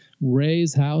sleep at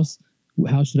Ray's house,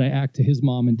 how should I act to his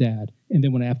mom and dad? And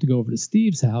then when I have to go over to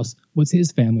Steve's house, what's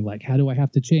his family like? How do I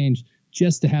have to change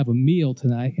just to have a meal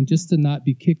tonight and just to not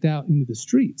be kicked out into the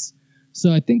streets?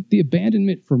 So I think the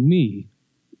abandonment for me,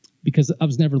 because I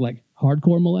was never like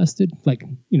hardcore molested, like,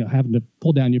 having to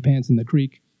pull down your pants in the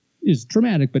creek, is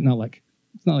traumatic, but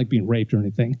it's not like being raped or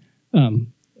anything.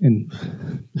 And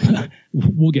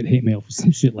we'll get hate mail for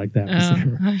some shit like that.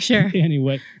 For sure.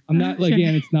 Anyway, I'm not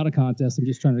again, it's not a contest. I'm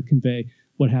just trying to convey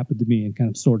what happened to me and kind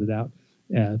of sort it out,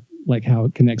 like how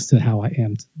it connects to how I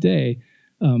am today.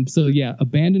 So yeah,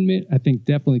 abandonment, I think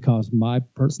definitely caused my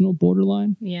personal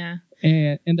borderline. Yeah.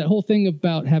 And that whole thing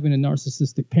about having a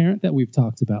narcissistic parent that we've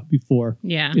talked about before.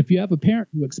 Yeah. If you have a parent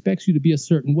who expects you to be a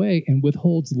certain way and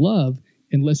withholds love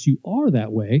unless you are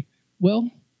that way,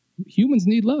 well, humans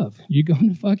need love. You're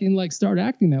going to fucking like start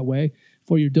acting that way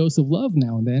for your dose of love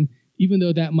now and then, even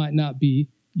though that might not be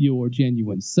your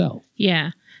genuine self.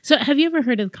 Yeah. So have you ever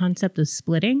heard of the concept of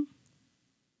splitting?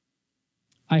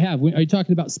 I have. Are you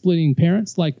talking about splitting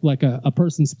parents, like a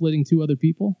person splitting two other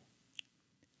people?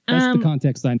 That's the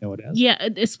context I know it as. Yeah.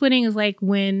 Splitting is like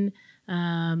when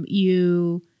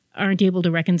you aren't able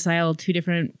to reconcile two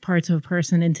different parts of a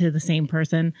person into the same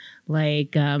person.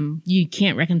 Like you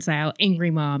can't reconcile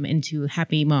angry mom into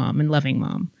happy mom and loving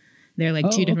mom. They're like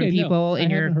two different people in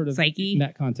your psyche. In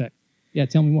that context. Yeah,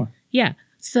 tell me more. Yeah.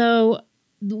 So,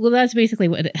 well, that's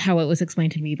basically how it was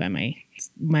explained to me by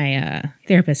my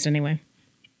therapist anyway.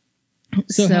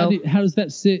 So how does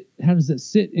that sit? How does that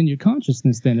sit in your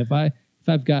consciousness then? If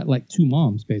I've got like two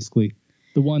moms, basically,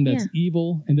 the one that's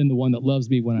evil and then the one that loves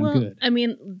me when I'm good. I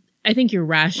mean, I think your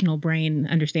rational brain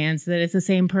understands that it's the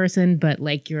same person, but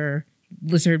like your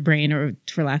lizard brain, or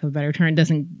for lack of a better term,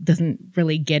 doesn't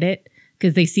really get it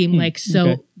because they seem like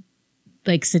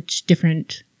like such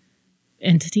different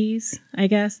entities, I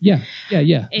guess. Yeah.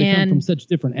 They come from such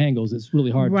different angles. It's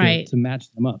really hard to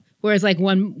match them up. Whereas like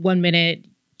one minute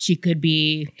she could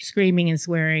be screaming and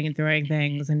swearing and throwing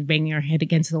things and banging her head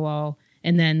against the wall,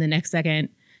 and then the next second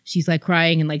she's like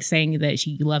crying and like saying that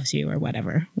she loves you or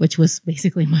whatever, which was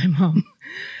basically my mom.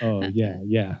 Oh yeah.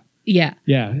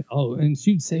 Yeah. Oh, and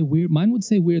she'd say mine would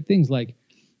say weird things like,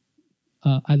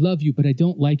 I love you, but I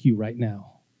don't like you right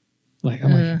now. Like,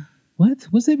 I'm like, what?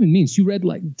 What's that even mean? She read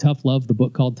like Tough Love, the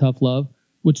book called Tough Love,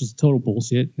 which is total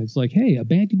bullshit. It's like, hey,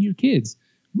 abandon your kids,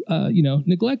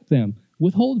 neglect them,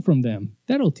 withhold from them.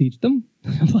 That'll teach them.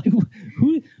 I'm like,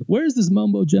 where's this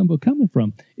mumbo jumbo coming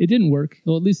from? It didn't work.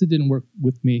 Well, at least it didn't work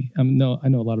with me. I know a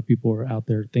lot of people are out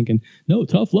there thinking, no,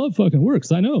 tough love fucking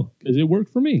works. I know, because it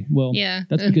worked for me. Well,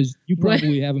 that's because you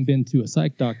probably haven't been to a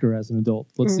psych doctor as an adult.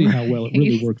 Let's see how well it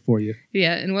really worked for you.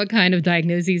 Yeah, and what kind of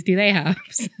diagnoses do they have?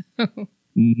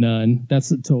 None. That's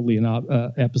totally an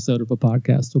episode of a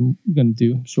podcast I'm going to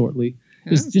do shortly.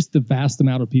 It's just the vast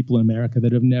amount of people in America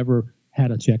that have never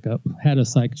had a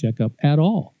psych checkup at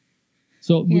all.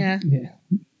 So I'm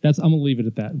gonna leave it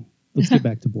at that. Let's get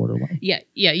back to borderline. Yeah.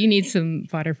 You need some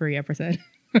fodder for your episode.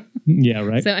 Yeah,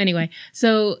 right. So anyway,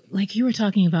 so like you were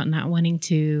talking about not wanting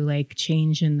to like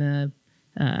change in the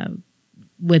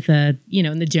with the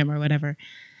in the gym or whatever.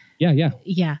 Yeah.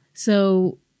 Yeah.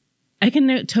 So I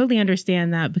can totally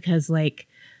understand that because like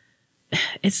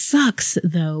it sucks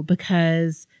though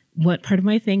because what part of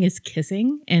my thing is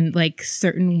kissing and like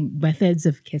certain methods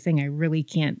of kissing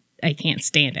I can't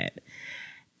stand it.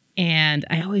 And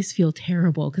I always feel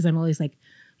terrible because I'm always like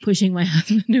pushing my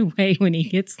husband away when he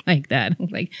gets like that. I'm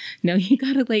like, no, you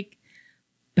gotta like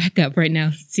back up right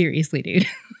now. Seriously, dude.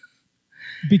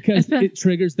 Because it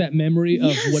triggers that memory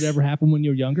of Yes. whatever happened when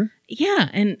you're younger. Yeah.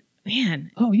 And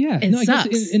man. Oh, yeah. It I guess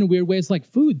sucks. in a weird way, it's like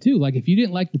food, too. Like if you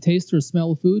didn't like the taste or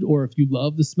smell of food, or if you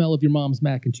love the smell of your mom's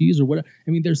mac and cheese or whatever.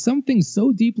 I mean, there's something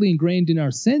so deeply ingrained in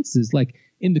our senses, like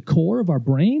in the core of our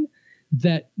brain,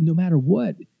 that no matter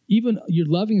what, even your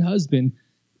loving husband,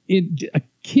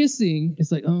 kissing,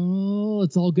 it's like, oh,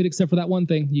 it's all good except for that one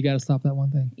thing. You got to stop that one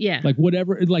thing. Yeah. Like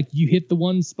whatever, like you hit the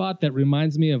one spot that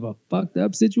reminds me of a fucked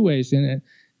up situation,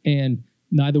 and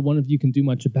neither one of you can do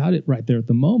much about it right there at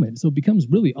the moment. So it becomes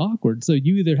really awkward. So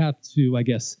you either have to, I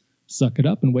guess, suck it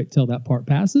up and wait till that part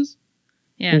passes,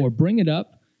 or bring it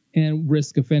up and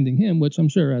risk offending him, which I'm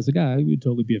sure as a guy, we'd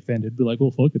totally be offended. Be like,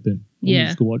 well, fuck it then. I'll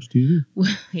just go watch TV.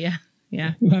 Yeah.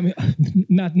 Yeah. I mean,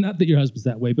 not that your husband's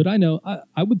that way, but I know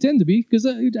I would tend to be because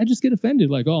I just get offended.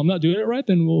 Like, oh, I'm not doing it right,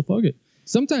 then well, fuck it.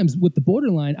 Sometimes with the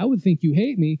borderline, I would think you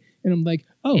hate me, and I'm like,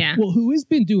 oh, well, who has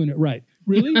been doing it right?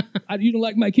 Really? You don't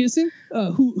like my kissing?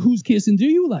 Whose kissing do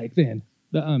you like then?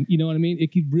 You know what I mean?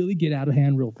 It could really get out of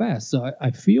hand real fast. So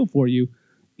I feel for you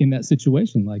in that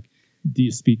situation. Like, do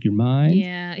you speak your mind?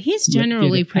 Yeah, he's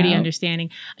generally pretty understanding.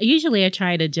 Usually I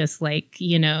try to just like,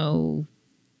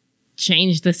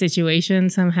 change the situation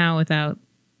somehow without,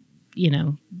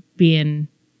 being...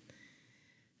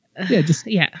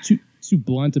 Too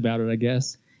blunt about it, I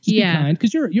guess. Just be kind,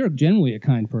 because you're generally a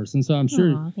kind person, so I'm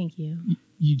sure. Aw, thank you.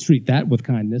 You treat that with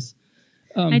kindness.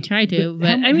 I try to, but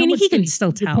I mean, he can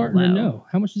still tell. Your partner know?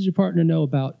 How much does your partner know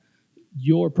about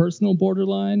your personal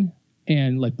borderline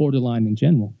and like borderline in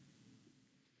general?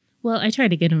 Well, I try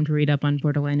to get him to read up on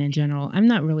borderline in general. I'm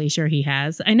not really sure he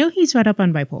has. I know he's read up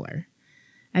on bipolar.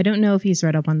 I don't know if he's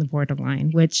read up on the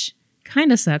borderline, which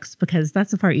kind of sucks because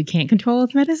that's the part you can't control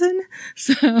with medicine.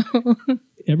 So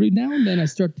every now and then I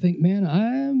start to think, man,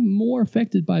 I'm more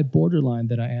affected by borderline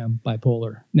than I am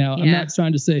bipolar. Now, I'm not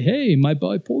trying to say, hey, my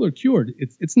bipolar cured.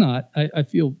 It's not. I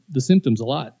feel the symptoms a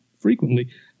lot frequently.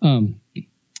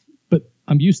 But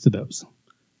I'm used to those.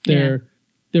 They're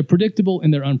predictable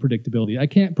in their unpredictability. I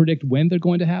can't predict when they're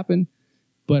going to happen,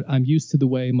 but I'm used to the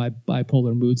way my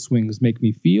bipolar mood swings make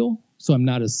me feel. So I'm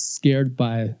not as scared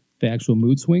by the actual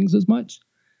mood swings as much.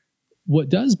 What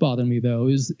does bother me though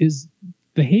is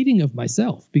the hating of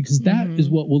myself, because that is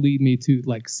what will lead me to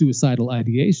like suicidal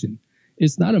ideation.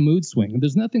 It's not a mood swing.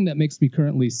 There's nothing that makes me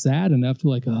currently sad enough to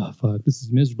like, oh fuck, this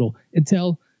is miserable,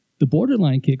 until the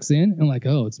borderline kicks in and like,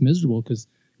 oh, it's miserable because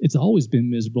it's always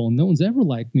been miserable and no one's ever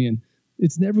liked me and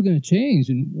it's never going to change.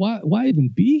 And why even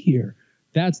be here?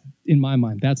 That's, in my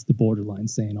mind, that's the borderline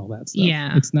saying all that stuff.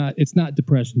 Yeah. It's not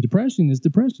depression. Depression is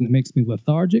depression. It makes me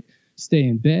lethargic, stay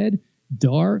in bed,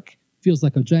 dark, feels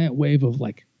like a giant wave of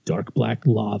like dark black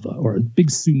lava or a big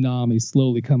tsunami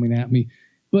slowly coming at me.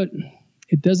 But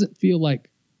it doesn't feel like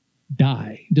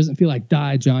die. It doesn't feel like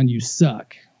die, John, you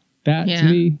suck. That to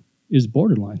me is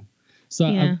borderline. So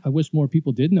I wish more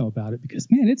people did know about it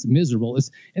because, man, it's miserable.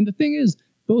 And the thing is,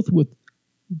 both with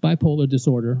bipolar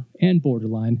disorder and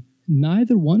borderline,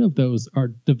 neither one of those are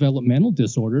developmental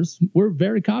disorders. We're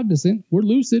very cognizant. We're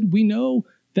lucid. We know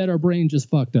that our brain just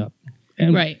fucked up.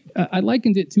 And I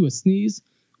likened it to a sneeze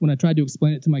when I tried to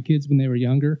explain it to my kids when they were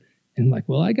younger. And like,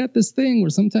 well, I got this thing where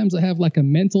sometimes I have like a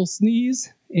mental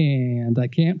sneeze and I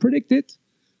can't predict it.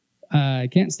 I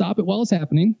can't stop it while it's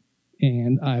happening.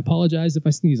 And I apologize if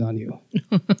I sneeze on you.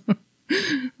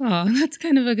 Oh, that's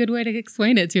kind of a good way to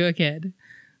explain it to a kid.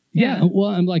 Yeah. Well,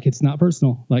 I'm like, it's not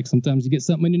personal. Like sometimes you get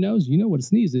something in your nose, you know what a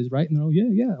sneeze is, right? And they're, oh,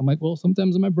 yeah. I'm like, well,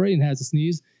 sometimes my brain has a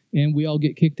sneeze and we all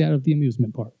get kicked out of the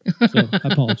amusement park. So I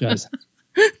apologize.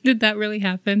 Did that really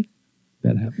happen?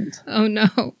 That happened. Oh,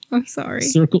 no. I'm sorry.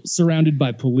 Surrounded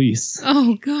by police.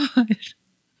 Oh, God.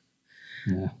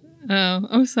 Yeah. Oh,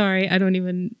 I'm sorry. I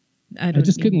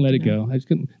just couldn't let it go.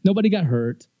 Nobody got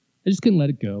hurt. I just couldn't let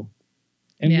it go.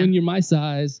 And when you're my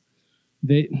size,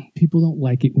 people don't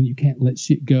like it when you can't let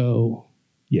shit go.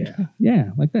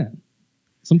 Yeah, like that.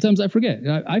 Sometimes I forget.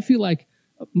 I feel like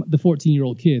the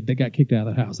 14-year-old kid that got kicked out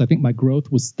of the house. I think my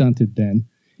growth was stunted then.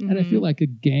 And I feel like a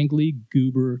gangly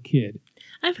goober kid.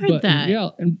 I've heard that.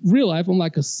 In real life, I'm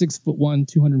like a 6'1",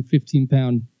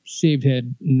 215-pound shaved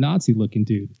head Nazi looking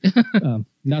dude.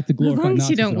 Not the glorified as long as Nazis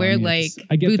you don't are wear on me. like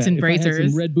I get boots that. and If I had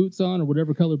bracers. some red boots on or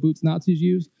whatever color boots Nazis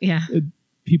use, Yeah.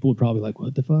 People would probably like,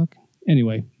 what the fuck?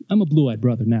 Anyway, I'm a blue-eyed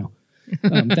brother now.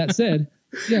 That said,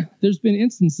 yeah, there's been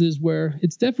instances where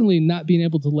it's definitely not being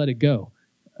able to let it go.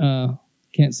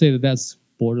 Can't say that that's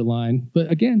borderline,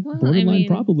 but again, Well, borderline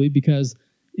probably, because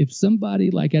if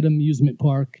somebody like at an amusement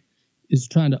park is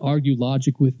trying to argue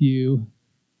logic with you,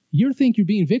 you think you're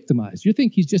being victimized. You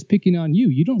think he's just picking on you.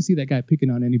 You don't see that guy picking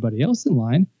on anybody else in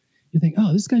line. You think,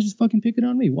 oh, this guy's just fucking picking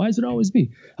on me. Why is it always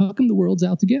me? How come the world's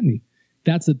out to get me?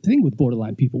 That's the thing with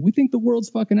borderline people. We think the world's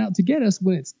fucking out to get us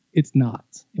when it's not.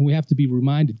 And we have to be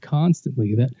reminded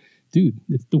constantly that, dude,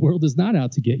 the world is not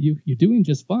out to get you. You're doing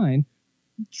just fine.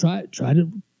 Try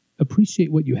to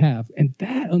appreciate what you have. And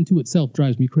that unto itself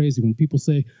drives me crazy when people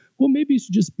say, well, maybe you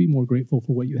should just be more grateful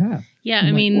for what you have. Yeah, I'm I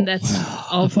like, mean, well,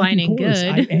 that's all fine and course,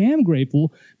 good. I am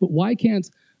grateful, but why can't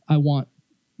I want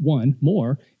one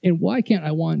more? And why can't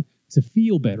I want to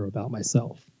feel better about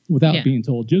myself without being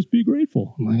told, just be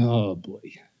grateful? I'm like, oh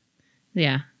boy.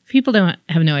 Yeah. People don't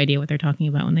have no idea what they're talking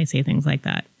about when they say things like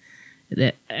that.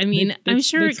 I mean, I'm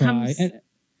sure it comes.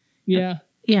 Yeah,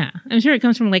 I'm sure it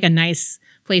comes from like a nice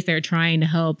place they're trying to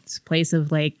help, it's a place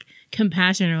of like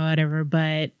compassion or whatever.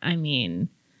 But I mean,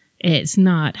 it's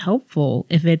not helpful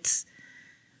if it's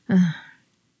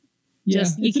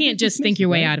just you can't just think your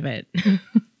way out of it.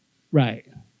 Right.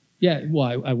 Yeah.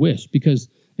 Well, I wish, because,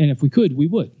 and if we could, we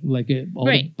would. Like all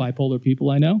the bipolar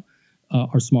people I know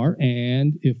are smart,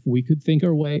 and if we could think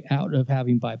our way out of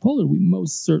having bipolar, we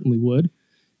most certainly would.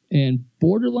 And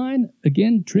borderline,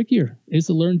 again, trickier. It's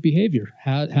a learned behavior.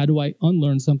 How do I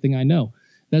unlearn something I know?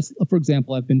 That's, for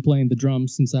example, I've been playing the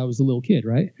drums since I was a little kid,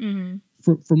 right? Mm-hmm.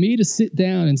 For me to sit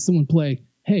down and someone play,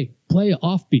 hey, play an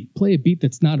offbeat, play a beat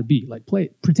that's not a beat, like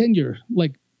pretend you're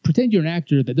an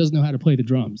actor that doesn't know how to play the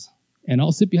drums, and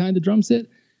I'll sit behind the drum set.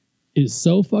 It is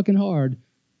so fucking hard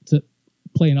to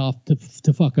play an off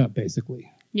to fuck up,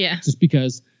 basically. Yeah. Just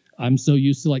because I'm so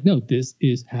used to like, no, this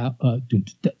is how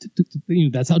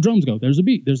that's how drums go. There's a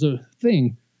beat, there's a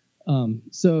thing.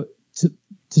 So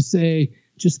to say,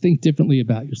 just think differently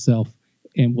about yourself,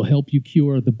 and will help you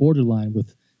cure the borderline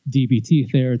with DBT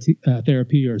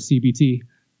therapy or CBT.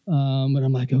 And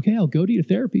I'm like, okay, I'll go to your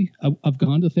therapy. I've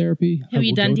gone to therapy. Have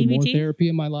you done DBT? More therapy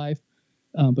in my life.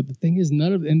 But the thing is,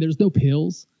 and there's no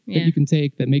pills that you can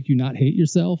take that make you not hate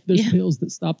yourself. There's pills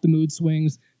that stop the mood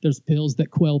swings. There's pills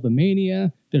that quell the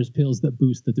mania. There's pills that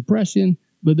boost the depression.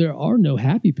 But there are no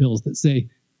happy pills that say,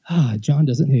 John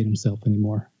doesn't hate himself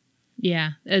anymore.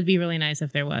 Yeah, it'd be really nice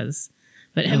if there was.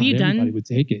 But everybody would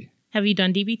take it. Have you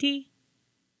done DBT?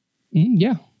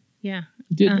 Yeah. Yeah.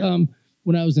 Did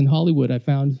when I was in Hollywood, I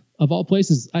found, of all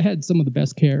places, I had some of the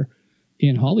best care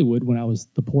in Hollywood when I was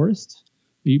the poorest.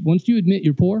 Once you admit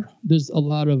you're poor, there's a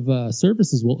lot of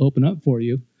services will open up for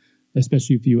you,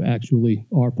 especially if you actually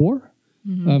are poor.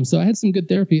 Mm-hmm. So I had some good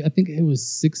therapy. I think it was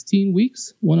 16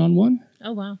 weeks, one-on-one.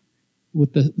 Oh, wow.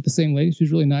 With the same lady. She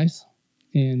was really nice.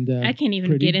 And I can't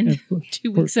even get in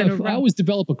 2 weeks in a row. I always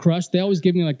develop a crush. They always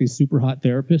give me like these super hot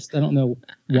therapists. I don't know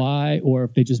why, or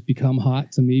if they just become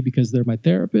hot to me because they're my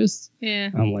therapists. Yeah.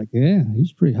 I'm like, yeah,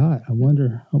 he's pretty hot. I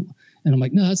wonder. And I'm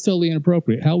like, no, that's totally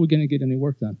inappropriate. How are we going to get any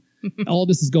work done? All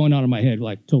this is going on in my head,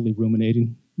 like totally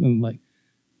ruminating. I'm like,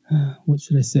 what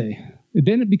should I say? And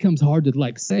then it becomes hard to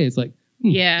like say. It's like,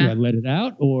 do I let it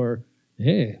out, or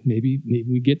hey, maybe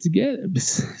we get together?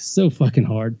 It's so fucking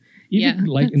hard. Even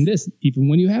in this, even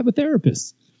when you have a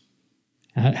therapist,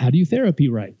 how do you therapy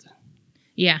right?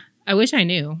 Yeah, I wish I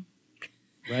knew.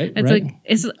 Right, it's right.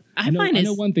 Like I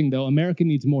know one thing though. America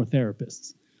needs more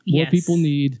therapists. More people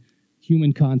need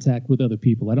human contact with other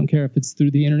people. I don't care if it's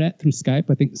through the internet, through Skype.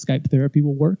 I think Skype therapy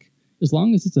will work as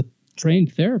long as it's a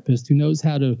trained therapist who knows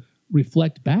how to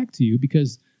reflect back to you,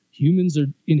 because humans are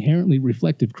inherently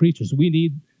reflective creatures. We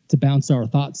need to bounce our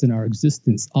thoughts and our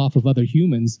existence off of other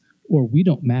humans, or we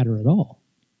don't matter at all.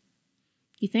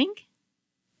 You think?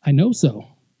 I know so.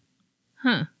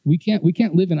 Huh. We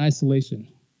can't live in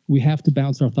isolation. We have to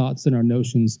bounce our thoughts and our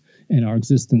notions and our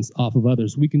existence off of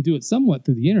others. We can do it somewhat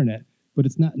through the internet, but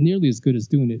it's not nearly as good as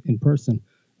doing it in person.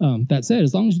 That said,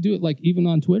 as long as you do it like even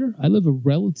on Twitter, I live a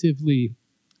relatively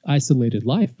isolated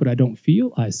life, but I don't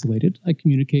feel isolated. I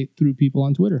communicate through people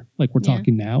on Twitter. Like we're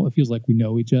talking now. It feels like we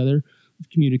know each other. We've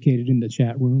communicated in the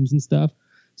chat rooms and stuff.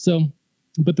 So,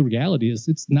 but the reality is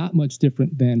it's not much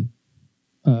different than,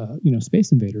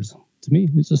 Space Invaders. To me,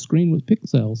 it's a screen with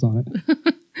pixels on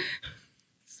it.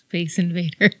 Space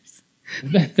Invaders.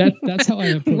 That's how I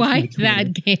approach Why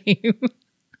that game?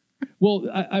 Well,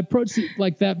 I approach it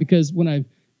like that because when I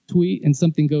tweet and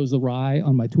something goes awry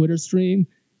on my Twitter stream,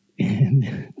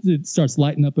 and it starts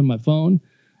lighting up in my phone,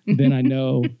 then I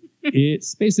know it's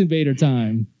Space Invader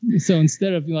time. So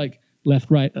instead of like left,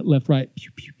 right,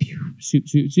 pew, pew, pew, shoot,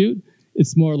 shoot, shoot,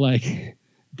 it's more like ...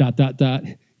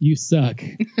 You suck.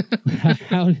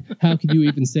 How could you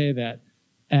even say that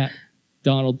at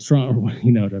Donald Trump?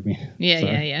 You know what I mean?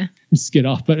 Yeah. Just get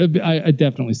off. But I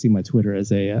definitely see my Twitter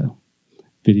as a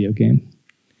video game.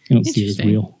 I don't see it as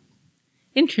real.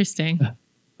 Interesting.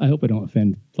 I hope I don't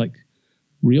offend like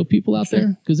real people out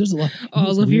there, because there's a lot.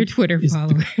 All of your Twitter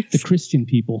followers. The Christian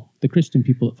people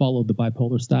that follow the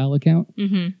bipolar style account.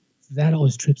 Mm-hmm. That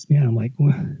always trips me out. I'm like,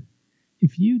 well,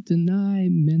 if you deny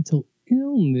mental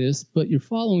illness, but you're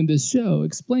following this show,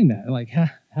 explain that. Like, how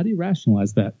do you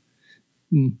rationalize that?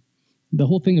 The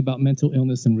whole thing about mental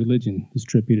illness and religion is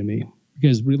trippy to me,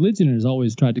 because religion has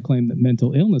always tried to claim that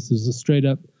mental illness is a straight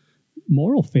up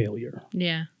moral failure.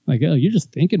 Yeah. Like, oh, you're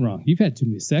just thinking wrong. You've had too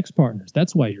many sex partners.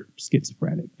 That's why you're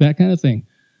schizophrenic. That kind of thing.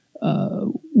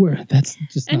 Where that's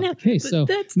just not the case. So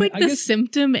that's like the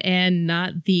symptom and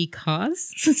not the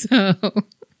cause. So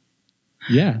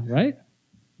yeah, right.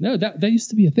 No, that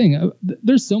used to be a thing.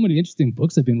 There's so many interesting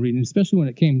books I've been reading, especially when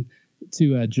it came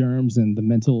to germs and the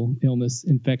mental illness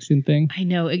infection thing. I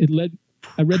know. I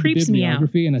read the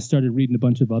bibliography and I started reading a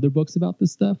bunch of other books about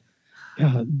this stuff.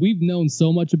 We've known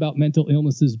so much about mental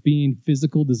illnesses being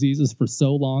physical diseases for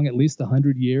so long, at least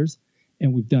 100 years,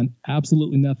 and we've done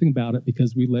absolutely nothing about it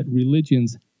because we let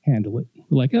religions handle it.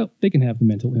 We're like, oh, they can have the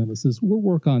mental illnesses. We'll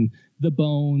work on the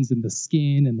bones and the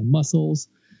skin and the muscles.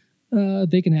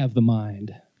 They can have the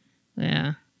mind.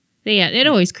 Yeah. It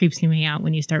always creeps me out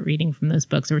when you start reading from those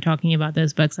books or talking about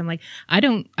those books. I'm like, I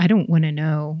don't want to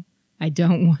know. I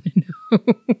don't want to know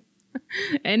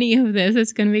any of this.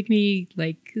 It's going to make me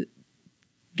like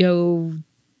go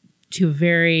to a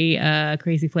very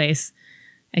crazy place.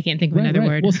 I can't think of another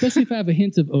word. Well, especially if I have a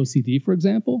hint of OCD, for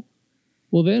example.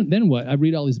 Well, then what? I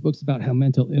read all these books about how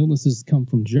mental illnesses come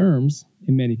from germs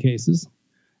in many cases.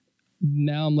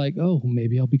 Now I'm like, oh,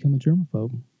 maybe I'll become a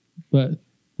germaphobe. But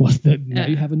now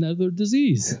you have another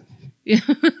disease. Yeah.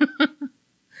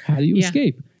 How do you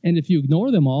escape? And if you ignore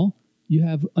them all, you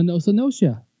have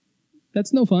anosognosia.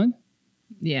 That's no fun.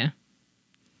 Yeah.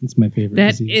 It's my favorite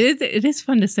disease. It is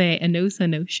fun to say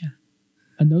anosognosia.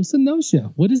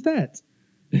 Anosognosia. What is that?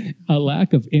 A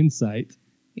lack of insight.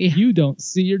 Yeah. You don't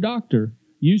see your doctor.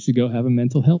 You should go have a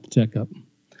mental health checkup.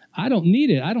 I don't need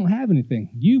it. I don't have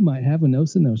anything. You might have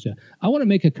anosognosia. I want to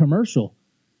make a commercial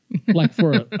like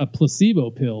for a placebo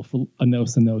pill for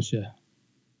anosognosia.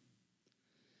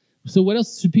 So what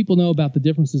else should people know about the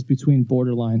differences between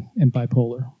borderline and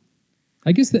bipolar?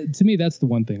 I guess that to me, that's the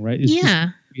one thing, right? It's just,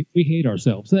 we hate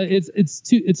ourselves.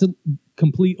 It's a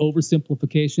complete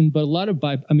oversimplification, but a lot of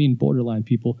borderline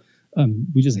people,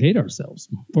 we just hate ourselves,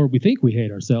 or we think we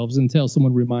hate ourselves until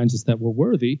someone reminds us that we're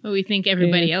worthy. Well, we think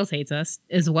everybody else hates us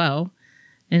as well.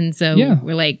 And so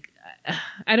we're like,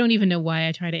 I don't even know why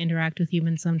I try to interact with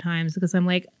humans sometimes, because I'm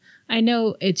like, I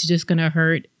know it's just going to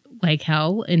hurt like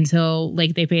hell until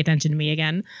like they pay attention to me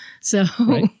again. So,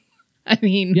 right. I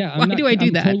mean, why do I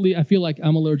do that? I feel like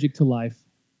I'm allergic to life.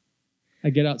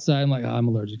 I get outside, I'm like, I'm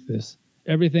allergic to this.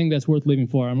 Everything that's worth living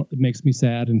for, it makes me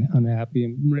sad and unhappy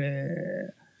and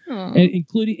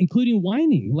including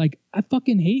whining. Like, I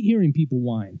fucking hate hearing people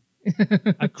whine.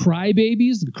 I cry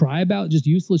about just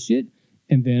useless shit.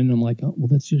 And then I'm like, oh, well,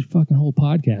 that's your fucking whole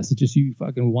podcast. It's just you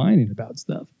fucking whining about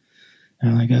stuff.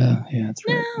 And I'm like, yeah, that's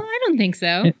right. No, I don't think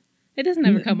so. It doesn't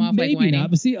ever come off like whining. Maybe not.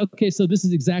 But see, okay, so this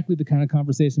is exactly the kind of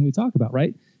conversation we talk about,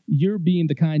 right? You're being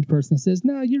the kind person that says,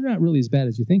 no, you're not really as bad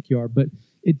as you think you are, but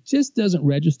it just doesn't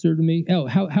register to me. Oh,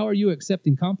 how are you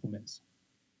accepting compliments?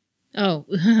 Oh,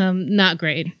 not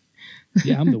great.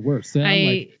 Yeah, I'm the worst. So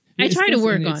I try to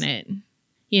work on it.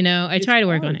 You know, I try to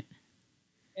work on it.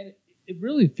 And it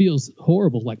really feels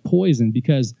horrible, like poison,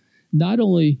 because not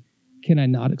only can I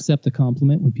not accept a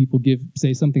compliment when people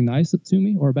say something nice to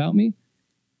me or about me,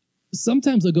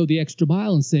 sometimes I'll go the extra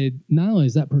mile and say, not only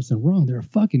is that person wrong, they're a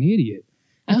fucking idiot.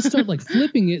 I'll start like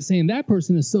flipping it, saying that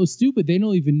person is so stupid, they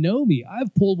don't even know me.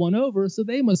 I've pulled one over, so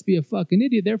they must be a fucking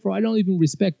idiot. Therefore, I don't even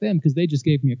respect them because they just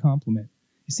gave me a compliment.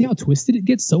 You see how twisted it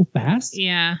gets so fast?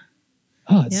 Yeah.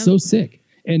 It's so sick.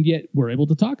 And yet we're able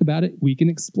to talk about it. We can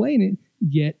explain it.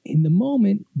 Yet in the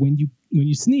moment, when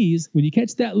you sneeze, when you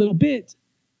catch that little bit,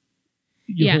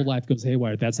 your whole life goes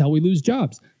haywire. That's how we lose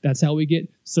jobs. That's how we get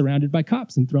surrounded by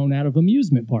cops and thrown out of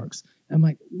amusement parks. I'm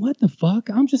like, what the fuck?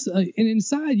 I'm just, and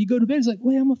inside you go to bed, it's like,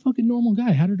 wait, I'm a fucking normal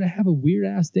guy. How did I have a weird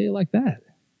ass day like that?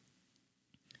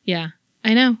 Yeah,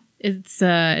 I know. It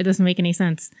doesn't make any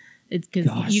sense. It's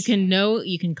because you can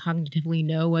cognitively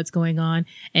know what's going on,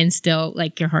 and still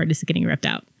like your heart is getting ripped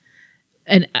out.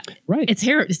 And Right.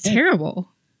 it's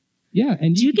terrible. Yeah,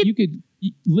 and you could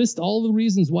list all the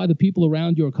reasons why the people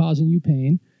around you are causing you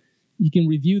pain. You can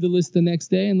review the list the next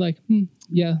day and like,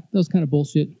 yeah, that was kind of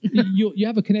bullshit. You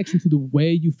have a connection to the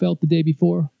way you felt the day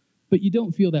before, but you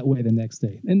don't feel that way the next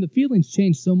day. And the feelings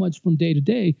change so much from day to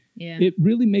day. Yeah. It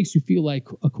really makes you feel like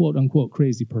a quote unquote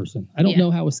crazy person. I don't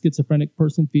know how a schizophrenic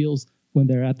person feels when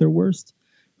they're at their worst,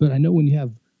 but I know when you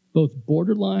have both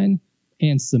borderline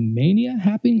and some mania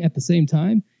happening at the same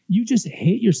time, you just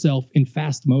hate yourself in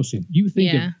fast motion. You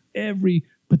think of every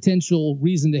potential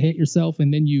reason to hate yourself,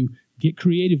 and then you get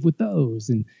creative with those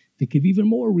and think of even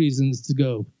more reasons to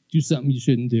go do something you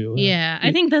shouldn't do. Yeah,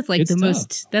 I think that's like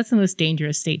that's the most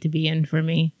dangerous state to be in for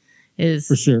me is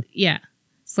for sure. Yeah,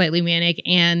 slightly manic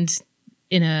and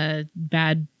in a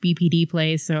bad BPD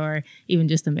place or even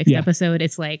just a mixed episode.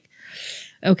 It's like,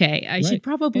 okay, I should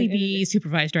probably be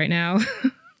supervised right now.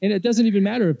 And it doesn't even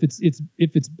matter if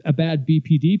it's a bad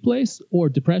BPD place or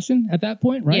depression at that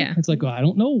point, right? Yeah. It's like, I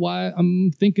don't know why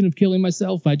I'm thinking of killing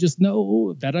myself. I just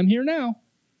know that I'm here now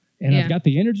and I've got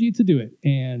the energy to do it.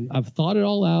 And I've thought it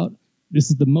all out. This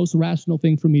is the most rational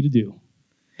thing for me to do.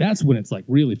 That's when it's like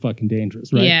really fucking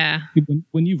dangerous, right? Yeah.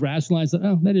 When you've rationalized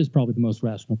that, that is probably the most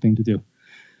rational thing to do.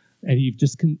 And you've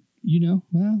just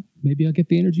well, maybe I'll get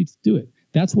the energy to do it.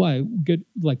 That's why, good,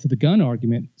 like to the gun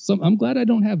argument, I'm glad I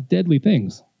don't have deadly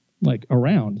things like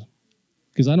around,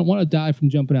 because I don't want to die from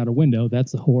jumping out a window.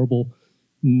 That's a horrible,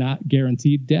 not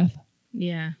guaranteed death.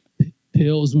 Yeah.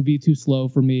 Pills would be too slow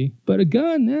for me, but a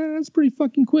gun, that's pretty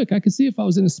fucking quick. I could see if I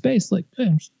was in a space like,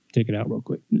 just take it out real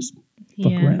quick, and just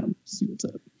fuck around, see what's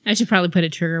up. I should probably put a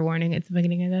trigger warning at the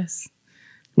beginning of this.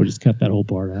 Or just cut that whole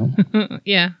part out.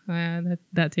 Yeah,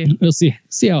 that too. We'll see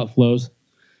how it flows.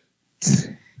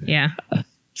 Yeah.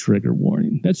 Trigger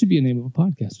warning. That should be a name of a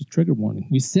podcast. Just trigger warning.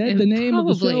 We said the name of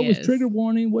the show was trigger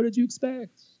warning. What did you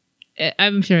expect?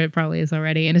 I'm sure it probably is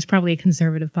already, and it's probably a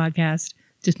conservative podcast,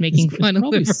 just making fun of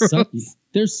liberals. Sucky.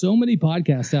 There's so many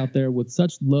podcasts out there with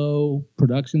such low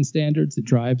production standards. It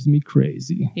drives me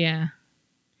crazy. Yeah.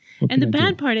 And the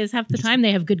bad part is half the time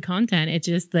they have good content. It's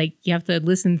just like you have to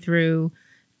listen through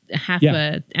half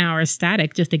an hour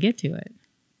static just to get to it.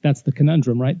 That's the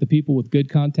conundrum, right? The people with good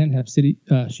content have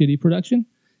shitty production,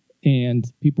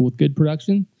 and people with good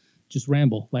production just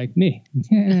ramble like me.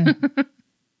 Yeah.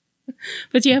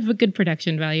 But you have a good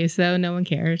production value, so no one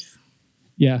cares.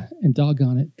 Yeah, and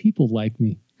doggone it, people like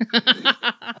me.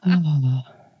 All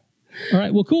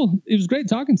right, well, cool. It was great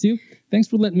talking to you. Thanks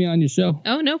for letting me on your show.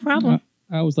 Oh, no problem.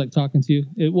 I always like talking to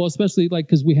you. Especially like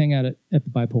because we hang out at the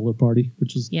Bipolar Party,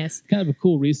 which is kind of a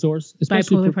cool resource,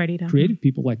 especially for creative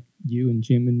people like you and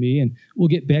Jim and me. And we'll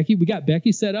get Becky. We got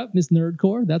Becky set up, Miss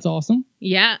Nerdcore. That's awesome.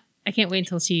 Yeah, I can't wait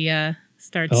until she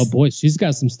starts. Oh boy, she's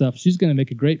got some stuff. She's going to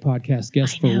make a great podcast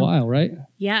guest for a while, right?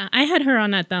 Yeah, I had her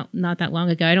on not that long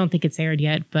ago. I don't think it's aired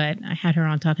yet, but I had her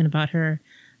on talking about her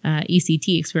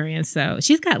ECT experience. So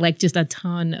she's got like just a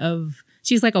ton of.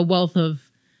 She's like a wealth of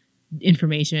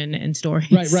information and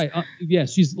stories. Right. Yeah,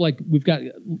 she's like, we've got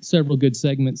several good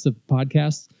segments of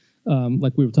podcasts.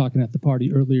 Like we were talking at the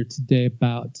party earlier today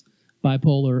about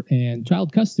bipolar and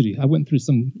child custody. I went through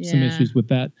some issues with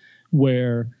that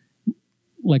where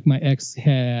like my ex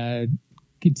had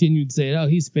continued saying, oh,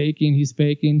 he's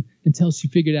faking until she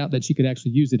figured out that she could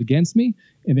actually use it against me.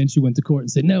 And then she went to court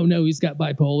and said, no, he's got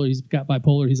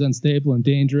bipolar. He's unstable and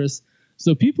dangerous.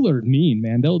 So people are mean,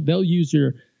 man. They'll use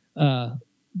your,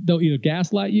 they'll either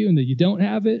gaslight you and that you don't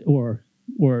have it or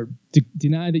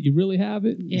deny that you really have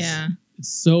it. Yeah. It's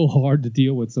so hard to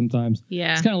deal with sometimes.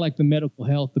 Yeah. It's kind of like the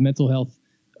mental health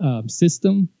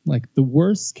system. Like the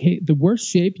worse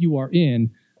shape you are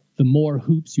in, the more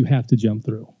hoops you have to jump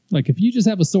through. Like if you just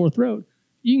have a sore throat,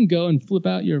 you can go and flip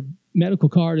out your medical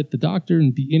card at the doctor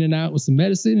and be in and out with some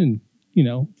medicine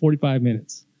in 45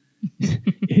 minutes.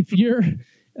 If you're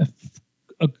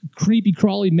a creepy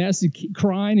crawly mess,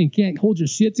 crying and can't hold your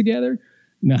shit together,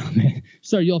 no, man.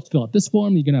 Sorry, you'll have to fill out this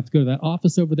form. You're going to have to go to that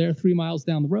office over there 3 miles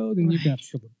down the road, and you're going to have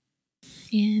to go.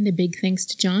 And a big thanks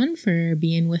to John for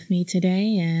being with me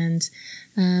today and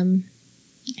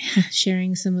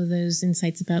sharing some of those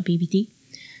insights about BPD.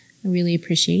 I really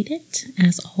appreciate it,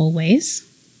 as always.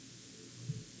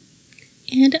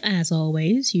 And as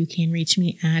always, you can reach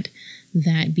me at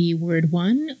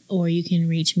thatbword1, or you can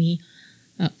reach me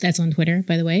that's on Twitter,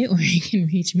 by the way, or you can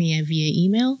reach me via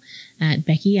email at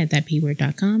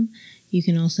becky@thatbword.com. You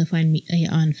can also find me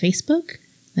on Facebook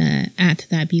at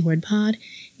thatbwordpod,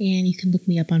 and you can look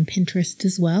me up on Pinterest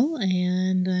as well,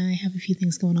 and I have a few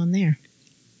things going on there.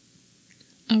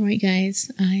 All right,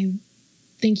 guys, I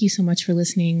thank you so much for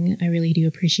listening. I really do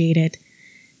appreciate it,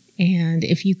 And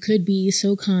if you could be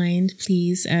so kind,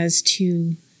 please, as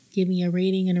to give me a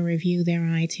rating and a review there on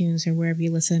iTunes or wherever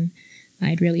you listen,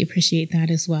 I'd really appreciate that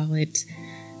as well. It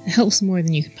helps more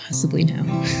than you can possibly know.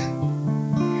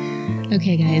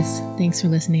 Okay, guys, thanks for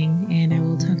listening, and I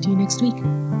will talk to you next week.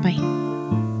 Bye.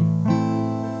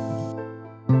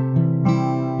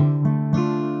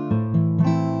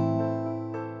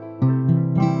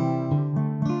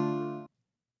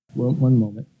 Well, one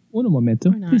moment. Un momento.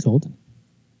 Or not. Please hold.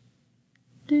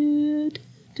 Du, du,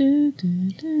 du,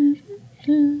 du, du,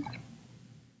 du.